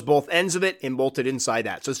closed both ends of it, and molted inside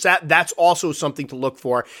that. So that's also something to look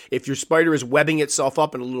for. If your spider is webbing itself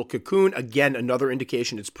up in a little cocoon, again, another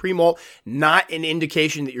indication it's pre-molt, not an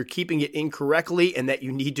indication that you're keeping it incorrectly and that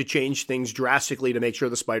you need to change things drastically to make sure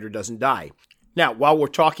the spider doesn't die. Now, while we're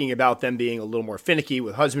talking about them being a little more finicky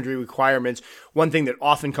with husbandry requirements, one thing that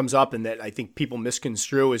often comes up and that I think people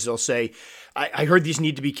misconstrue is they'll say, I heard these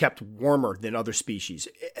need to be kept warmer than other species.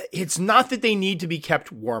 It's not that they need to be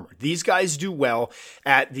kept warmer. These guys do well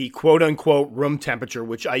at the quote-unquote room temperature,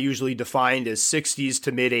 which I usually define as 60s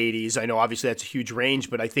to mid-80s. I know obviously that's a huge range,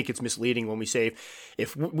 but I think it's misleading when we say,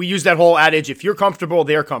 if we use that whole adage, if you're comfortable,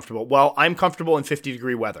 they're comfortable. Well, I'm comfortable in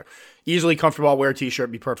 50-degree weather. Easily comfortable, I'll wear a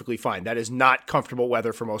t-shirt, be perfectly fine. That is not comfortable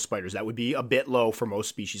weather for most spiders. That would be a bit low for most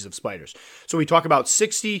species of spiders. So we talk about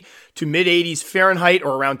 60 to mid-80s Fahrenheit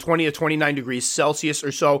or around 20 to 29 degrees Celsius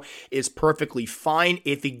or so is perfectly fine.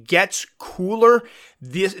 If it gets cooler,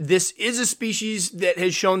 this is a species that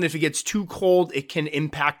has shown that if it gets too cold, it can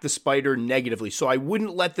impact the spider negatively. So I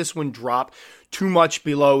wouldn't let this one drop too much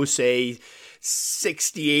below, say,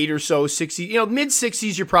 68 or so, 60, mid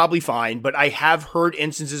 60s, you're probably fine. But I have heard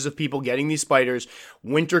instances of people getting these spiders.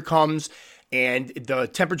 Winter comes and the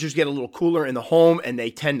temperatures get a little cooler in the home and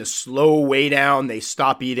they tend to slow way down. They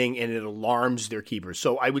stop eating and it alarms their keepers.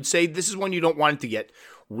 So I would say this is one you don't want it to get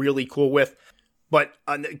really cool with. But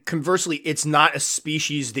conversely, it's not a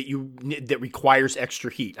species that requires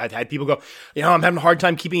extra heat. I've had people go, I'm having a hard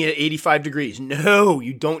time keeping it at 85 degrees. No,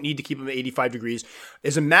 you don't need to keep them at 85 degrees.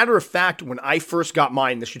 As a matter of fact, when I first got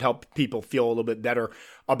mine, this should help people feel a little bit better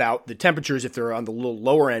about the temperatures if they're on the little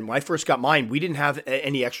lower end. When I first got mine, we didn't have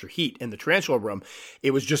any extra heat in the tarantula room.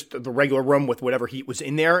 It was just the regular room with whatever heat was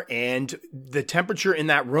in there, and the temperature in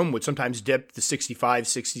that room would sometimes dip to 65,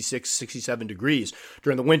 66, 67 degrees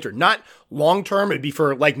during the winter. Not long term, it'd be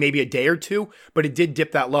for like maybe a day or two, but it did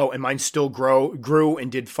dip that low, and mine still grew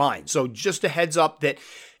and did fine. So just a heads up that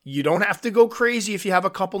you don't have to go crazy if you have a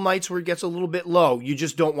couple nights where it gets a little bit low. You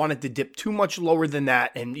just don't want it to dip too much lower than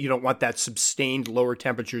that, and you don't want that sustained lower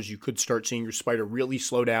temperatures. You could start seeing your spider really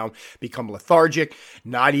slow down, become lethargic,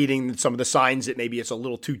 not eating, some of the signs that maybe it's a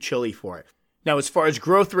little too chilly for it. Now, as far as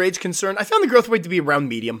growth rate's concerned, I found the growth rate to be around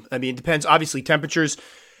medium. I mean, it depends. Obviously, temperatures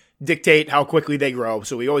dictate how quickly they grow.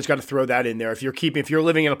 So we always got to throw that in there. If you're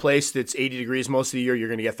living in a place that's 80 degrees most of the year, you're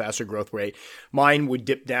going to get faster growth rate. Mine would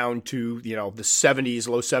dip down to, the 70s,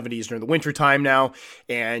 low 70s during the winter time now,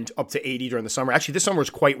 and up to 80 during the summer. Actually, this summer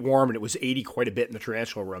was quite warm, and it was 80 quite a bit in the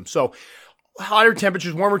tarantula room. So hotter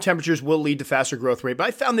temperatures, warmer temperatures will lead to faster growth rate, but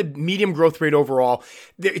I found the medium growth rate overall,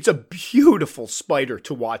 it's a beautiful spider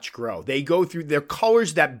to watch grow. They go through their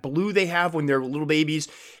colors, that blue they have when they're little babies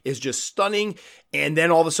is just stunning, and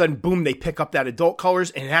then all of a sudden, boom, they pick up that adult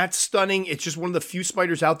colors, and that's stunning. It's just one of the few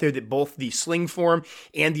spiders out there that both the sling form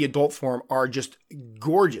and the adult form are just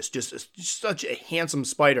gorgeous, just such a handsome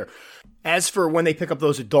spider. As for when they pick up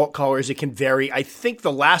those adult colors, it can vary. I think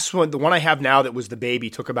the last one, the one I have now that was the baby,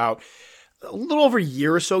 took about a little over a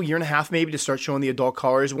year or so, year and a half maybe, to start showing the adult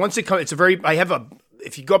colors. Once it comes,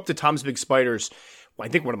 if you go up to Tom's Big Spiders, I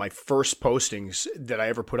think one of my first postings that I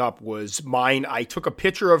ever put up was mine. I took a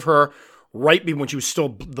picture of her when she was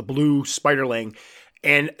still the blue spiderling.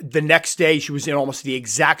 And the next day, she was in almost the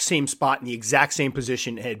exact same spot in the exact same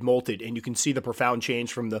position and had molted. And you can see the profound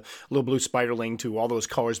change from the little blue spiderling to all those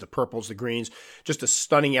colors, the purples, the greens. Just a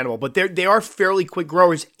stunning animal. But they are fairly quick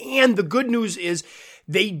growers. And the good news is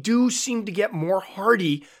they do seem to get more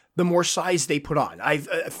hardy the more size they put on. I've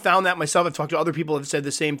found that myself. I've talked to other people who have said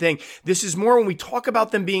the same thing. This is more when we talk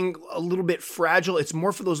about them being a little bit fragile, it's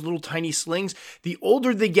more for those little tiny slings. The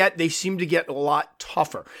older they get, they seem to get a lot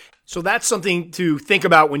tougher. So that's something to think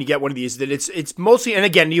about when you get one of these, that it's mostly, and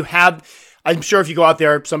again, I'm sure if you go out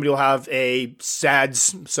there, somebody will have a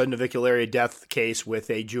sudden avicularia death case with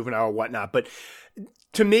a juvenile or whatnot. But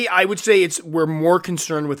to me, I would say we're more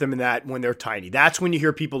concerned with them in that when they're tiny. That's when you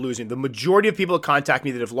hear people losing. The majority of people that contact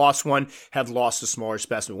me that have lost one have lost a smaller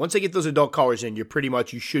specimen. Once they get those adult colors in, you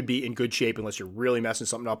should be in good shape unless you're really messing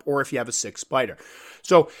something up or if you have a sick spider.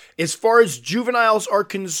 So as far as juveniles are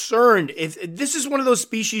concerned, if this is one of those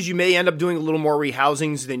species you may end up doing a little more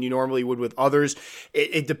rehousings than you normally would with others.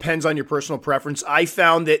 It depends on your personal preference. I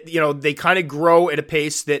found that, they kind of grow at a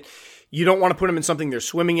pace that you don't want to put them in something they're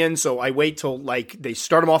swimming in, so I wait till they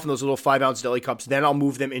start them off in those little 5-ounce deli cups. Then I'll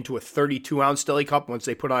move them into a 32-ounce deli cup once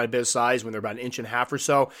they put on a bit of size when they're about 1.5 inches or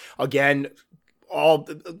so. Again, all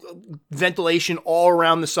ventilation all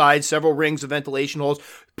around the sides, several rings of ventilation holes.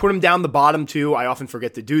 Put them down the bottom too. I often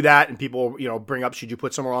forget to do that, and people, bring up, should you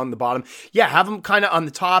put somewhere on the bottom? Yeah, have them kind of on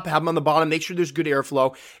the top, have them on the bottom. Make sure there's good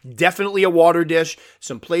airflow. Definitely a water dish,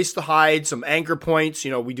 some place to hide, some anchor points.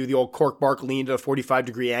 We do the old cork bark lean to a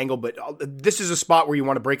 45-degree angle, but this is a spot where you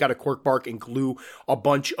want to break out a cork bark and glue a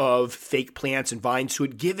bunch of fake plants and vines to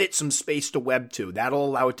it. Give it some space to web to. That'll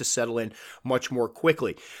allow it to settle in much more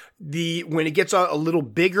quickly. When it gets a little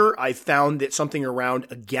bigger, I found that something around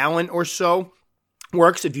a gallon or so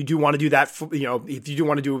works. If you do want to do that, if you do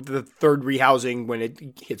want to do the third rehousing when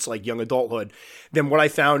it hits like young adulthood, then what I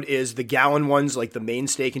found is the gallon ones, like the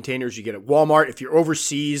mainstay containers you get at Walmart. If you're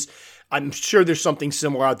overseas, I'm sure there's something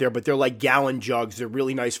similar out there, but they're like gallon jugs. They're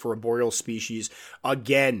really nice for arboreal species.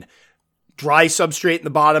 Again, dry substrate in the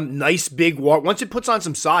bottom, nice big water. Once it puts on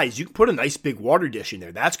some size, you can put a nice big water dish in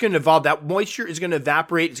there. That's going to evolve. That moisture is going to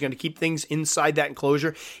evaporate. It's going to keep things inside that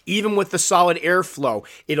enclosure. Even with the solid airflow,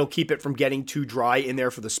 it'll keep it from getting too dry in there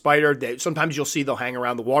for the spider. Sometimes you'll see they'll hang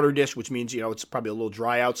around the water dish, which means, it's probably a little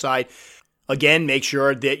dry outside. Again, make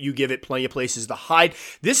sure that you give it plenty of places to hide.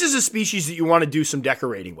 This is a species that you want to do some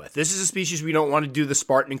decorating with. This is a species we don't want to do the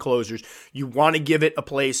Spartan enclosures. You want to give it a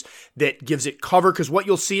place that gives it cover, because what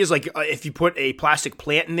you'll see is if you put a plastic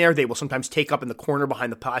plant in there, they will sometimes take up in the corner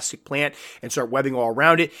behind the plastic plant and start webbing all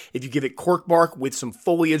around it. If you give it cork bark with some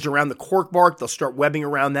foliage around the cork bark, they'll start webbing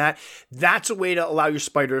around that. That's a way to allow your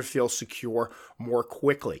spider to feel secure more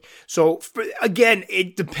quickly. So again,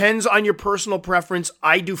 it depends on your personal preference.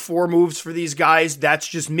 I do 4 moves for these guys. That's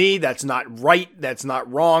just me. That's not right. That's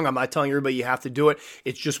not wrong. I'm not telling everybody you have to do it.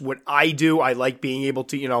 It's just what I do. I like being able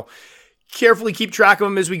to, carefully keep track of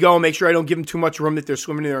them as we go and make sure I don't give them too much room that they're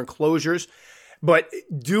swimming in their enclosures. But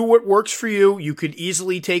do what works for you. You could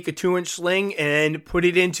easily take a 2-inch sling and put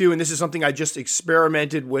it into, and this is something I just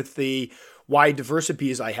experimented with the wide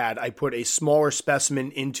diversipies I had. I put a smaller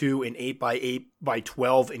specimen into an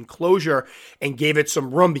 8x8x12 enclosure and gave it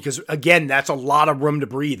some room, because again, that's a lot of room to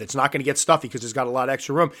breathe. It's not going to get stuffy because it's got a lot of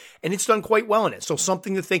extra room, and it's done quite well in it. So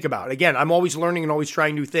something to think about. Again, I'm always learning and always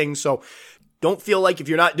trying new things. So don't feel like if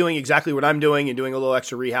you're not doing exactly what I'm doing and doing a little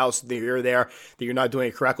extra rehouse that you're not doing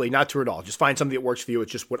it correctly. Not true at all. Just find something that works for you.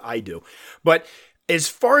 It's just what I do. But as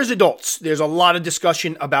far as adults, there's a lot of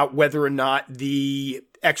discussion about whether or not the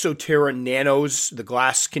Exoterra Nanos, the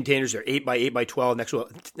glass containers, they're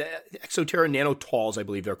 8x8x12, Exoterra Nano Talls, I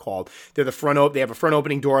believe they're called. They're they have a front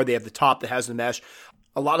opening door. They have the top that has the mesh.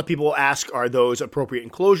 A lot of people ask, are those appropriate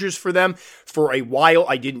enclosures for them? For a while,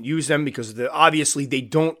 I didn't use them because obviously they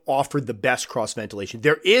don't offer the best cross ventilation.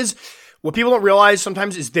 What people don't realize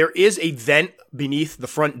sometimes is there is a vent beneath the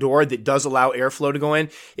front door that does allow airflow to go in.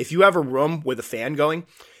 If you have a room with a fan going,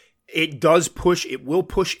 it will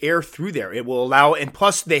push air through there. It will allow, and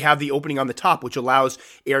plus they have the opening on the top, which allows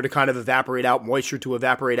air to kind of evaporate out, moisture to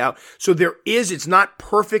evaporate out. So it's not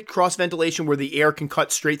perfect cross ventilation where the air can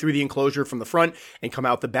cut straight through the enclosure from the front and come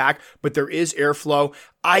out the back, but there is airflow.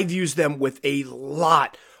 I've used them with a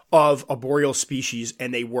lot of arboreal species,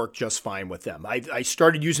 and they work just fine with them. I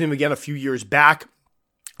started using them again a few years back.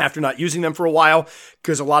 after not using them for a while,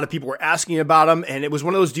 because a lot of people were asking about them. And it was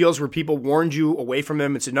one of those deals where people warned you away from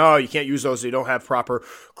them and said, no, you can't use those. They don't have proper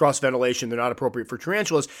cross ventilation. They're not appropriate for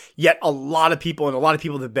tarantulas. Yet a lot of people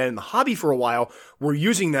that have been in the hobby for a while were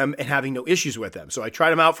using them and having no issues with them. So I tried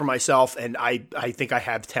them out for myself, and I think I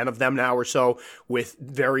have 10 of them now or so with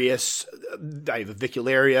various, I have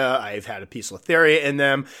avicularia, I've had a Poecilotheria in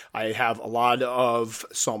them, I have a lot of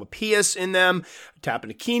Psalmopoeus in them,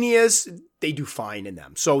 Tapinocenias. They do fine in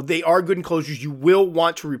them. So they are good enclosures. You will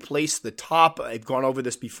want to replace the top. I've gone over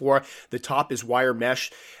this before. The top is wire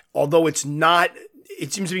mesh. Although it's not,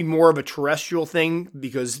 it seems to be more of a terrestrial thing,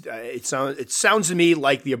 because it sounds to me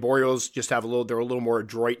like the arboreals just have they're a little more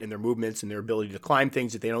adroit in their movements and their ability to climb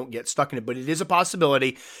things, that they don't get stuck in it. But it is a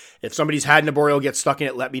possibility. If somebody's had an arboreal get stuck in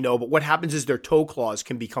it, let me know. But what happens is their toe claws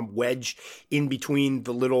can become wedged in between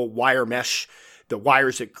the little wire mesh, the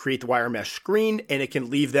wires that create the wire mesh screen, and it can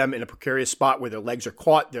leave them in a precarious spot where their legs are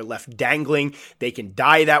caught, they're left dangling, they can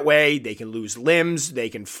die that way, they can lose limbs, they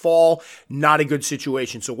can fall. Not a good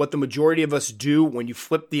situation. So what the majority of us do when you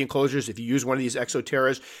flip the enclosures, if you use one of these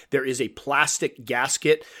Exoterras, there is a plastic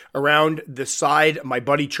gasket around the side. My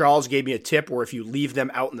buddy Charles gave me a tip where if you leave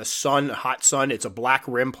them out in the sun, hot sun, it's a black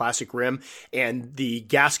rim, plastic rim, and the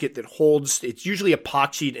gasket that holds, it's usually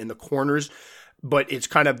epoxied in the corners, but it's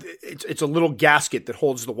a little gasket that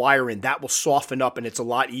holds the wire in. That will soften up, and it's a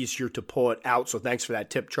lot easier to pull it out. So thanks for that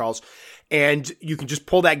tip, Charles. And you can just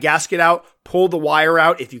pull that gasket out, pull the wire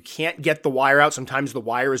out. If you can't get the wire out, sometimes the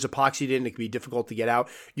wire is epoxied in, it can be difficult to get out.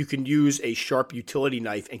 You can use a sharp utility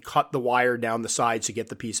knife and cut the wire down the sides to get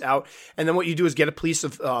the piece out. And then what you do is get a piece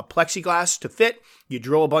of plexiglass to fit. You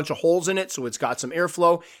drill a bunch of holes in it so it's got some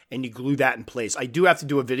airflow, and you glue that in place. I do have to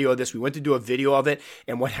do a video of this. We went to do a video of it,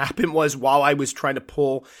 and what happened was, while I was trying to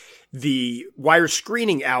pull the wire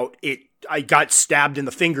screening out, I got stabbed in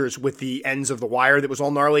the fingers with the ends of the wire that was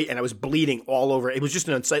all gnarly, and I was bleeding all over. It was just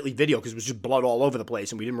an unsightly video because it was just blood all over the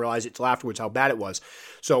place, and we didn't realize it till afterwards how bad it was.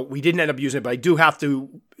 So we didn't end up using it, but I do have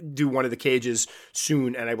to do one of the cages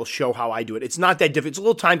soon, and I will show how I do it. It's not that difficult. It's a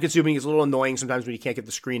little time consuming. It's a little annoying sometimes when you can't get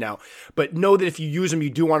the screen out, but know that if you use them, you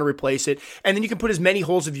do want to replace it. And then you can put as many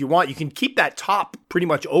holes as you want. You can keep that top pretty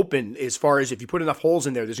much open, as far as if you put enough holes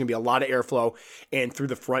in there, there's going to be a lot of airflow, and through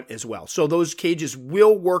the front as well. So those cages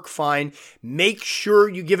will work fine. Make sure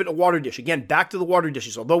you give it a water dish. Again, back to the water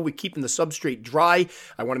dishes. Although we're keeping the substrate dry,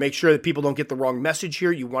 I want to make sure that people don't get the wrong message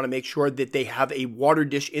here. You want to make sure that they have a water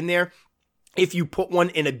dish in there. If you put one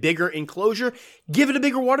in a bigger enclosure, give it a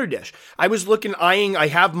bigger water dish. I was I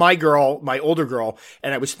have my older girl,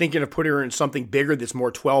 and I was thinking of putting her in something bigger that's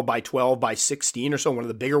more 12 by 12 by 16 or so, one of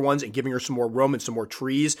the bigger ones, and giving her some more room and some more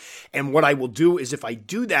trees. And what I will do is, if I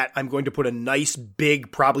do that, I'm going to put a nice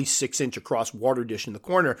big, probably 6-inch across water dish in the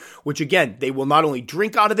corner, which again, they will not only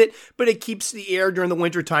drink out of it, but it keeps the air during the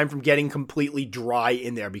winter time from getting completely dry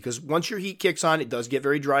in there, because once your heat kicks on, it does get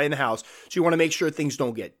very dry in the house. So you want to make sure things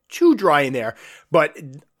don't get too dry in there. But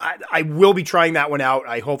I will be trying that one out.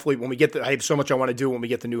 I have so much I want to do when we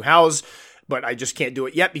get the new house, but I just can't do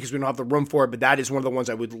it yet because we don't have the room for it. But that is one of the ones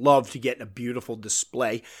I would love to get in a beautiful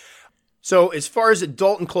display. So as far as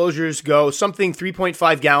adult enclosures go, something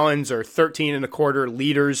 3.5 gallons or 13.25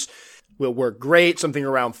 liters will work great. Something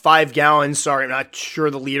around 5 gallons. Sorry, I'm not sure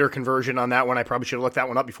the liter conversion on that one. I probably should have looked that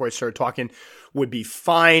one up before I started talking. Would be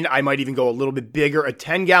fine. I might even go a little bit bigger. A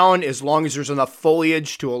 10-gallon, as long as there's enough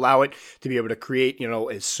foliage to allow it to be able to create,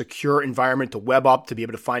 a secure environment to web up, to be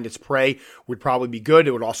able to find its prey, would probably be good.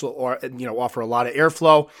 It would also, offer a lot of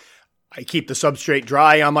airflow. I keep the substrate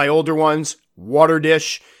dry on my older ones, water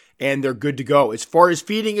dish, and they're good to go. As far as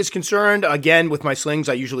feeding is concerned, again, with my slings,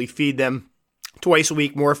 I usually feed them twice a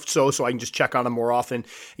week, more so I can just check on them more often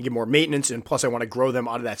and get more maintenance. And plus, I want to grow them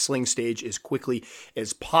out of that sling stage as quickly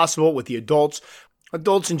as possible. With the adults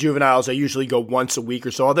and juveniles, I usually go once a week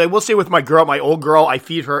or so. Although I will say with my old girl, I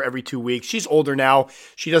feed her every 2 weeks. She's older now.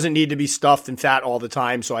 She doesn't need to be stuffed and fat all the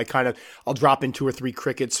time. So I'll drop in 2 or 3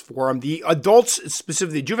 crickets for them. The adults,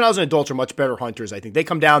 specifically juveniles and adults, are much better hunters. I think they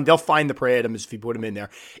come down, they'll find the prey items if you put them in there.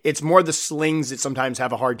 It's more the slings that sometimes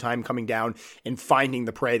have a hard time coming down and finding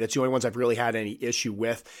the prey. That's the only ones I've really had any issue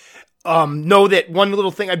with. Know that one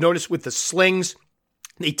little thing I've noticed with the slings,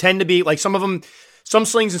 they tend to be like some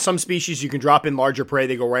slings and some species, you can drop in larger prey,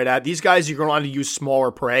 they go right at. These guys, you're going to want to use smaller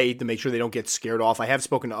prey to make sure they don't get scared off. I have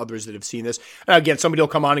spoken to others that have seen this. And again, somebody will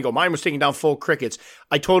come on and go, mine was taking down full crickets.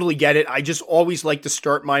 I totally get it. I just always like to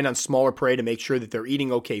start mine on smaller prey to make sure that they're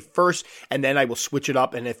eating okay first, and then I will switch it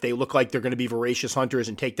up. And if they look like they're going to be voracious hunters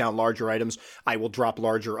and take down larger items, I will drop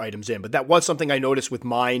larger items in. But that was something I noticed with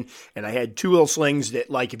mine, and I had 2 little slings that,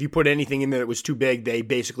 like, if you put anything in there that was too big, they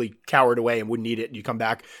basically cowered away and wouldn't eat it. You come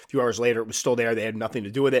back a few hours later, it was still there. They had nothing to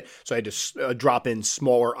do with it. So I had to drop in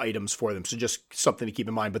smaller items for them. So just something to keep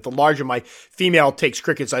in mind. But the larger my female takes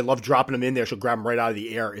crickets, I love dropping them in there. She'll grab them right out of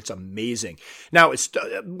the air. It's amazing. Now, it's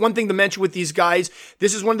one thing to mention with these guys.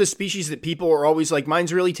 This is one of the species that people are always like,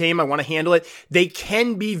 mine's really tame. I want to handle it. They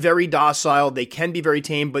can be very docile. They can be very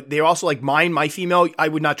tame, but they're also like mine, my female. I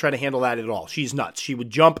would not try to handle that at all. She's nuts. She would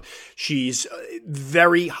jump. She's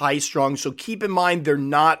very high strung. So keep in mind, they're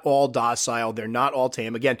not all docile. They're not all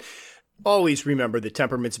tame. Again, always remember that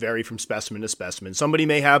temperaments vary from specimen to specimen. Somebody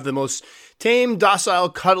may have the most tame, docile,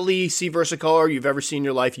 cuddly sea versicolor you've ever seen in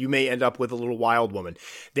your life. You may end up with a little wild woman.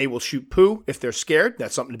 They will shoot poo if they're scared.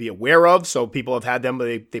 That's something to be aware of. So people have had them,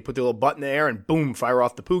 they put their little butt in the air and boom, fire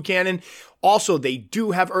off the poo cannon. Also, they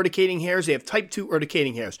do have urticating hairs. They have type 2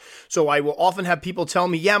 urticating hairs. So I will often have people tell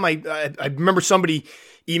me, yeah, I remember somebody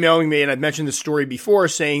emailing me, and I've mentioned this story before,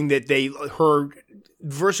 saying that her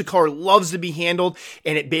versicolor loves to be handled,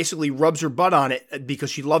 and it basically rubs her butt on it because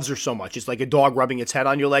she loves her so much. It's like a dog rubbing its head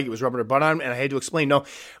on your leg. It was rubbing her butt on, and I had to explain, no,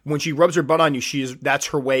 when she rubs her butt on you, that's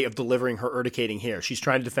her way of delivering her urticating hair. She's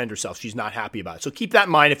trying to defend herself. She's not happy about it. So keep that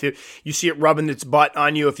in mind. If you see it rubbing its butt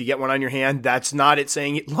on you, if you get one on your hand, that's not it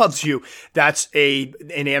saying it loves you. That's an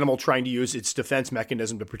animal trying to use its defense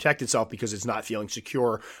mechanism to protect itself because it's not feeling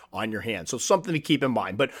secure on your hand. So something to keep in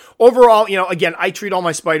mind. But overall, again, I treat all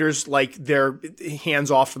my spiders like they're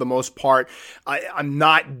hands off for the most part. I'm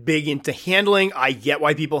not big into handling. I get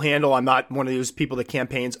why people handle. I'm not one of those people that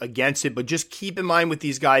campaigns against it, but just keep in mind with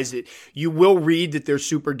these guys that you will read that they're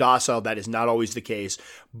super docile. That is not always the case.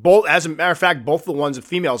 As a matter of fact, both the ones of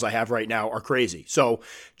females I have right now are crazy. So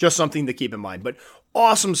just something to keep in mind. But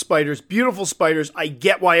awesome spiders, beautiful spiders. I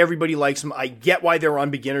get why everybody likes them. I get why they're on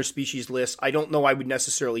beginner species lists. I don't know I would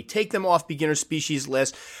necessarily take them off beginner species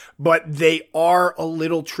lists, but they are a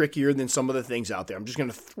little trickier than some of the things out there. I'm just going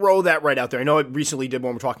to throw that right out there. I know I recently did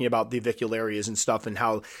when we're talking about the avicularias and stuff, and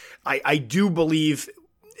how I do believe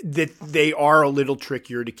that they are a little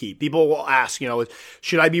trickier to keep. People will ask,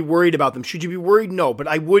 should I be worried about them? Should you be worried? No, but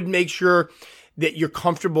I would make sure that you're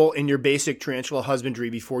comfortable in your basic tarantula husbandry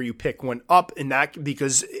before you pick one up, and that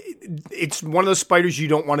because it's one of those spiders you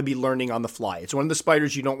don't want to be learning on the fly. It's one of the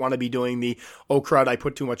spiders you don't want to be doing the, oh crud, I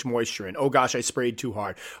put too much moisture in. Oh gosh, I sprayed too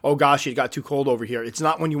hard. Oh gosh, it got too cold over here. It's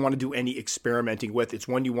not one you want to do any experimenting with. It's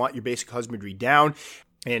one you want your basic husbandry down.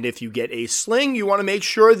 And if you get a sling, you want to make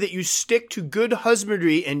sure that you stick to good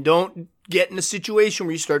husbandry and don't get in a situation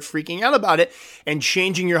where you start freaking out about it and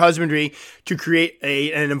changing your husbandry to create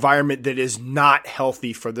an environment that is not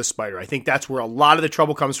healthy for the spider. I think that's where a lot of the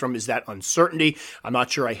trouble comes from, is that uncertainty. I'm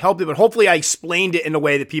not sure I helped it, but hopefully I explained it in a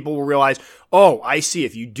way that people will realize, oh, I see.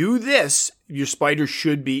 If you do this, your spider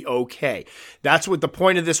should be okay. That's what the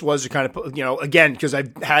point of this was, to kind of, again, because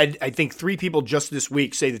I've had, I think, 3 people just this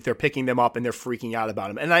week say that they're picking them up and they're freaking out about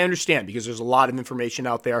them. And I understand, because there's a lot of information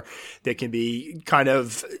out there that can be kind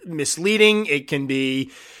of misleading. It can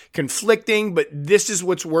be conflicting, but this is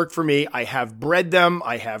what's worked for me. I have bred them.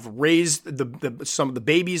 I have raised some of the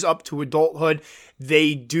babies up to adulthood.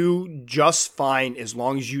 They do just fine as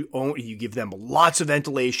long as you give them lots of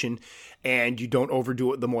ventilation and you don't overdo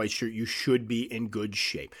it with the moisture. You should be in good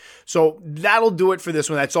shape. So that'll do it for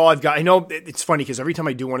this one. That's all I've got. I know it's funny because every time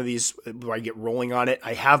I do one of these where I get rolling on it,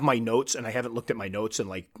 I have my notes, and I haven't looked at my notes in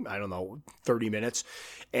 30 minutes.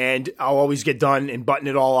 And I'll always get done and button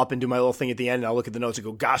it all up and do my little thing at the end, and I'll look at the notes and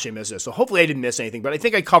go, gosh, I missed this. So hopefully I didn't miss anything, but I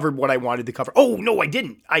think I covered what I wanted to cover. Oh, no, I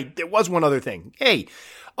didn't. There was one other thing. Hey,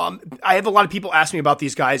 I have a lot of people ask me about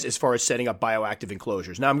these guys as far as setting up bioactive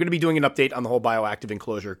enclosures. Now, I'm going to be doing an update on the whole bioactive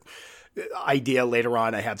enclosure idea later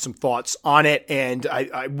on. I have some thoughts on it, and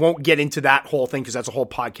I won't get into that whole thing because that's a whole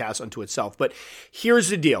podcast unto itself. But here's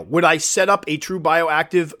the deal. Would I set up a true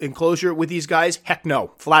bioactive enclosure with these guys? Heck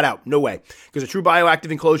no. Flat out. No way. Because a true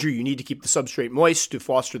bioactive enclosure, you need to keep the substrate moist to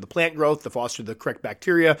foster the plant growth, to foster the correct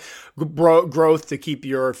bacteria growth, to keep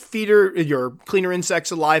your cleaner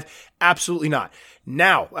insects alive. Absolutely not.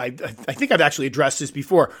 Now, I think I've actually addressed this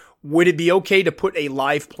before. Would it be okay to put a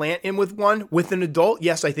live plant in with an adult?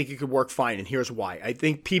 Yes, I think it could work fine, and here's why. I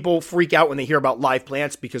think people freak out when they hear about live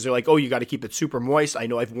plants because they're like, oh, you got to keep it super moist. I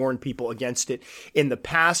know I've warned people against it in the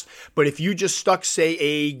past, but if you just stuck, say,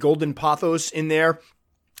 a golden pothos in there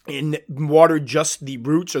and water just the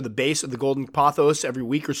roots or the base of the golden pothos every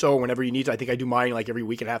week or so, whenever you need to. I think I do mine like every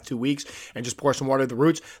week and a half, 2 weeks, and just pour some water to the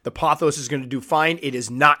roots. The pothos is going to do fine. It is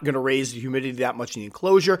not going to raise the humidity that much in the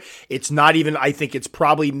enclosure. It's not even, I think it's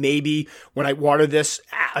probably maybe when I water this,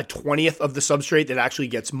 a 20th of the substrate that actually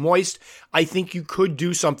gets moist. I think you could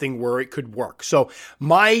do something where it could work. So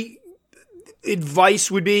my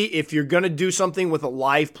advice would be, if you're going to do something with a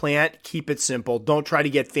live plant, keep it simple. Don't try to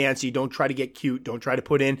get fancy. Don't try to get cute. Don't try to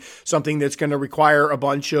put in something that's going to require a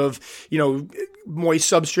bunch of,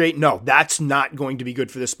 moist substrate. No, that's not going to be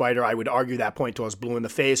good for the spider. I would argue that point till I was blue in the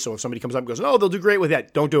face. So if somebody comes up and goes, oh, they'll do great with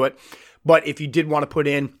that, don't do it. But if you did want to put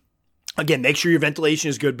in, again, make sure your ventilation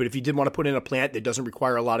is good, but if you did want to put in a plant that doesn't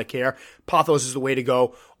require a lot of care, pothos is the way to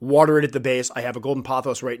go. Water it at the base. I have a golden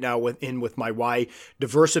pothos right now with my Y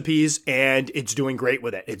Diversipes, and it's doing great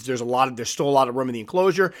with it. There's still a lot of room in the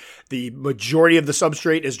enclosure. The majority of the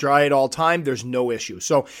substrate is dry at all time. There's no issue.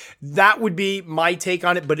 So that would be my take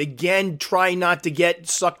on it. But again, try not to get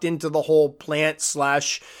sucked into the whole plant /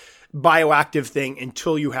 bioactive thing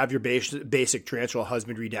until you have your basic tarantula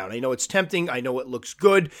husbandry down. I know it's tempting. I know it looks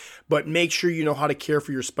good, but make sure you know how to care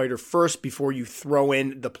for your spider first before you throw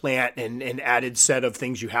in the plant and an added set of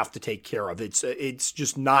things you have to take care of. It's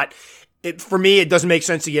just not, for me, it doesn't make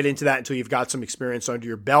sense to get into that until you've got some experience under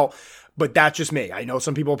your belt. But that's just me. I know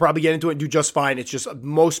some people will probably get into it and do just fine. It's just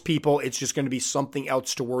most people, it's just going to be something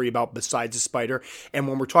else to worry about besides the spider. And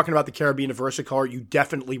when we're talking about the Caribbean versicolor, you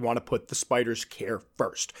definitely want to put the spider's care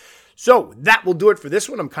first. So that will do it for this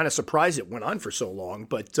one. I'm kind of surprised it went on for so long,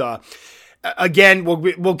 but again,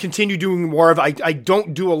 we'll continue doing more of. I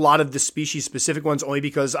don't do a lot of the species specific ones only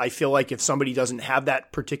because I feel like if somebody doesn't have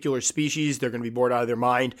that particular species, they're going to be bored out of their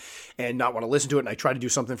mind and not want to listen to it. And I try to do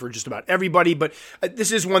something for just about everybody, but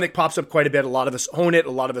this is one that pops up quite a bit. A lot of us own it.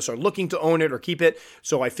 A lot of us are looking to own it or keep it.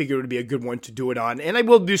 So I figured it would be a good one to do it on. And I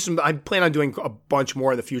will do I plan on doing a bunch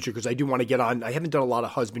more in the future because I do want to get on. I haven't done a lot of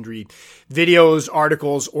husbandry videos,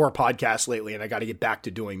 articles, or podcasts lately, and I got to get back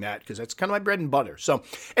to doing that because that's kind of my bread and butter. So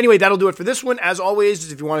anyway, that'll do it for this one. As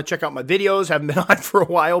always, if you want to check out my videos, haven't been on for a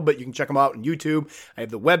while, but you can check them out on YouTube. I have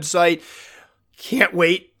the website. Can't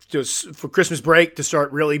wait just for Christmas break to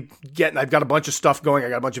start really I've got a bunch of stuff going. I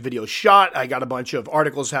got a bunch of videos shot. I got a bunch of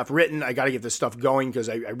articles half written. I got to get this stuff going because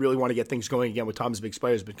I really want to get things going again with Tom's Big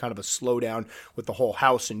Spider. It's been kind of a slowdown with the whole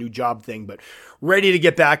house and new job thing, but ready to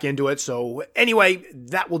get back into it. So anyway,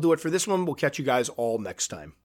 that will do it for this one. We'll catch you guys all next time.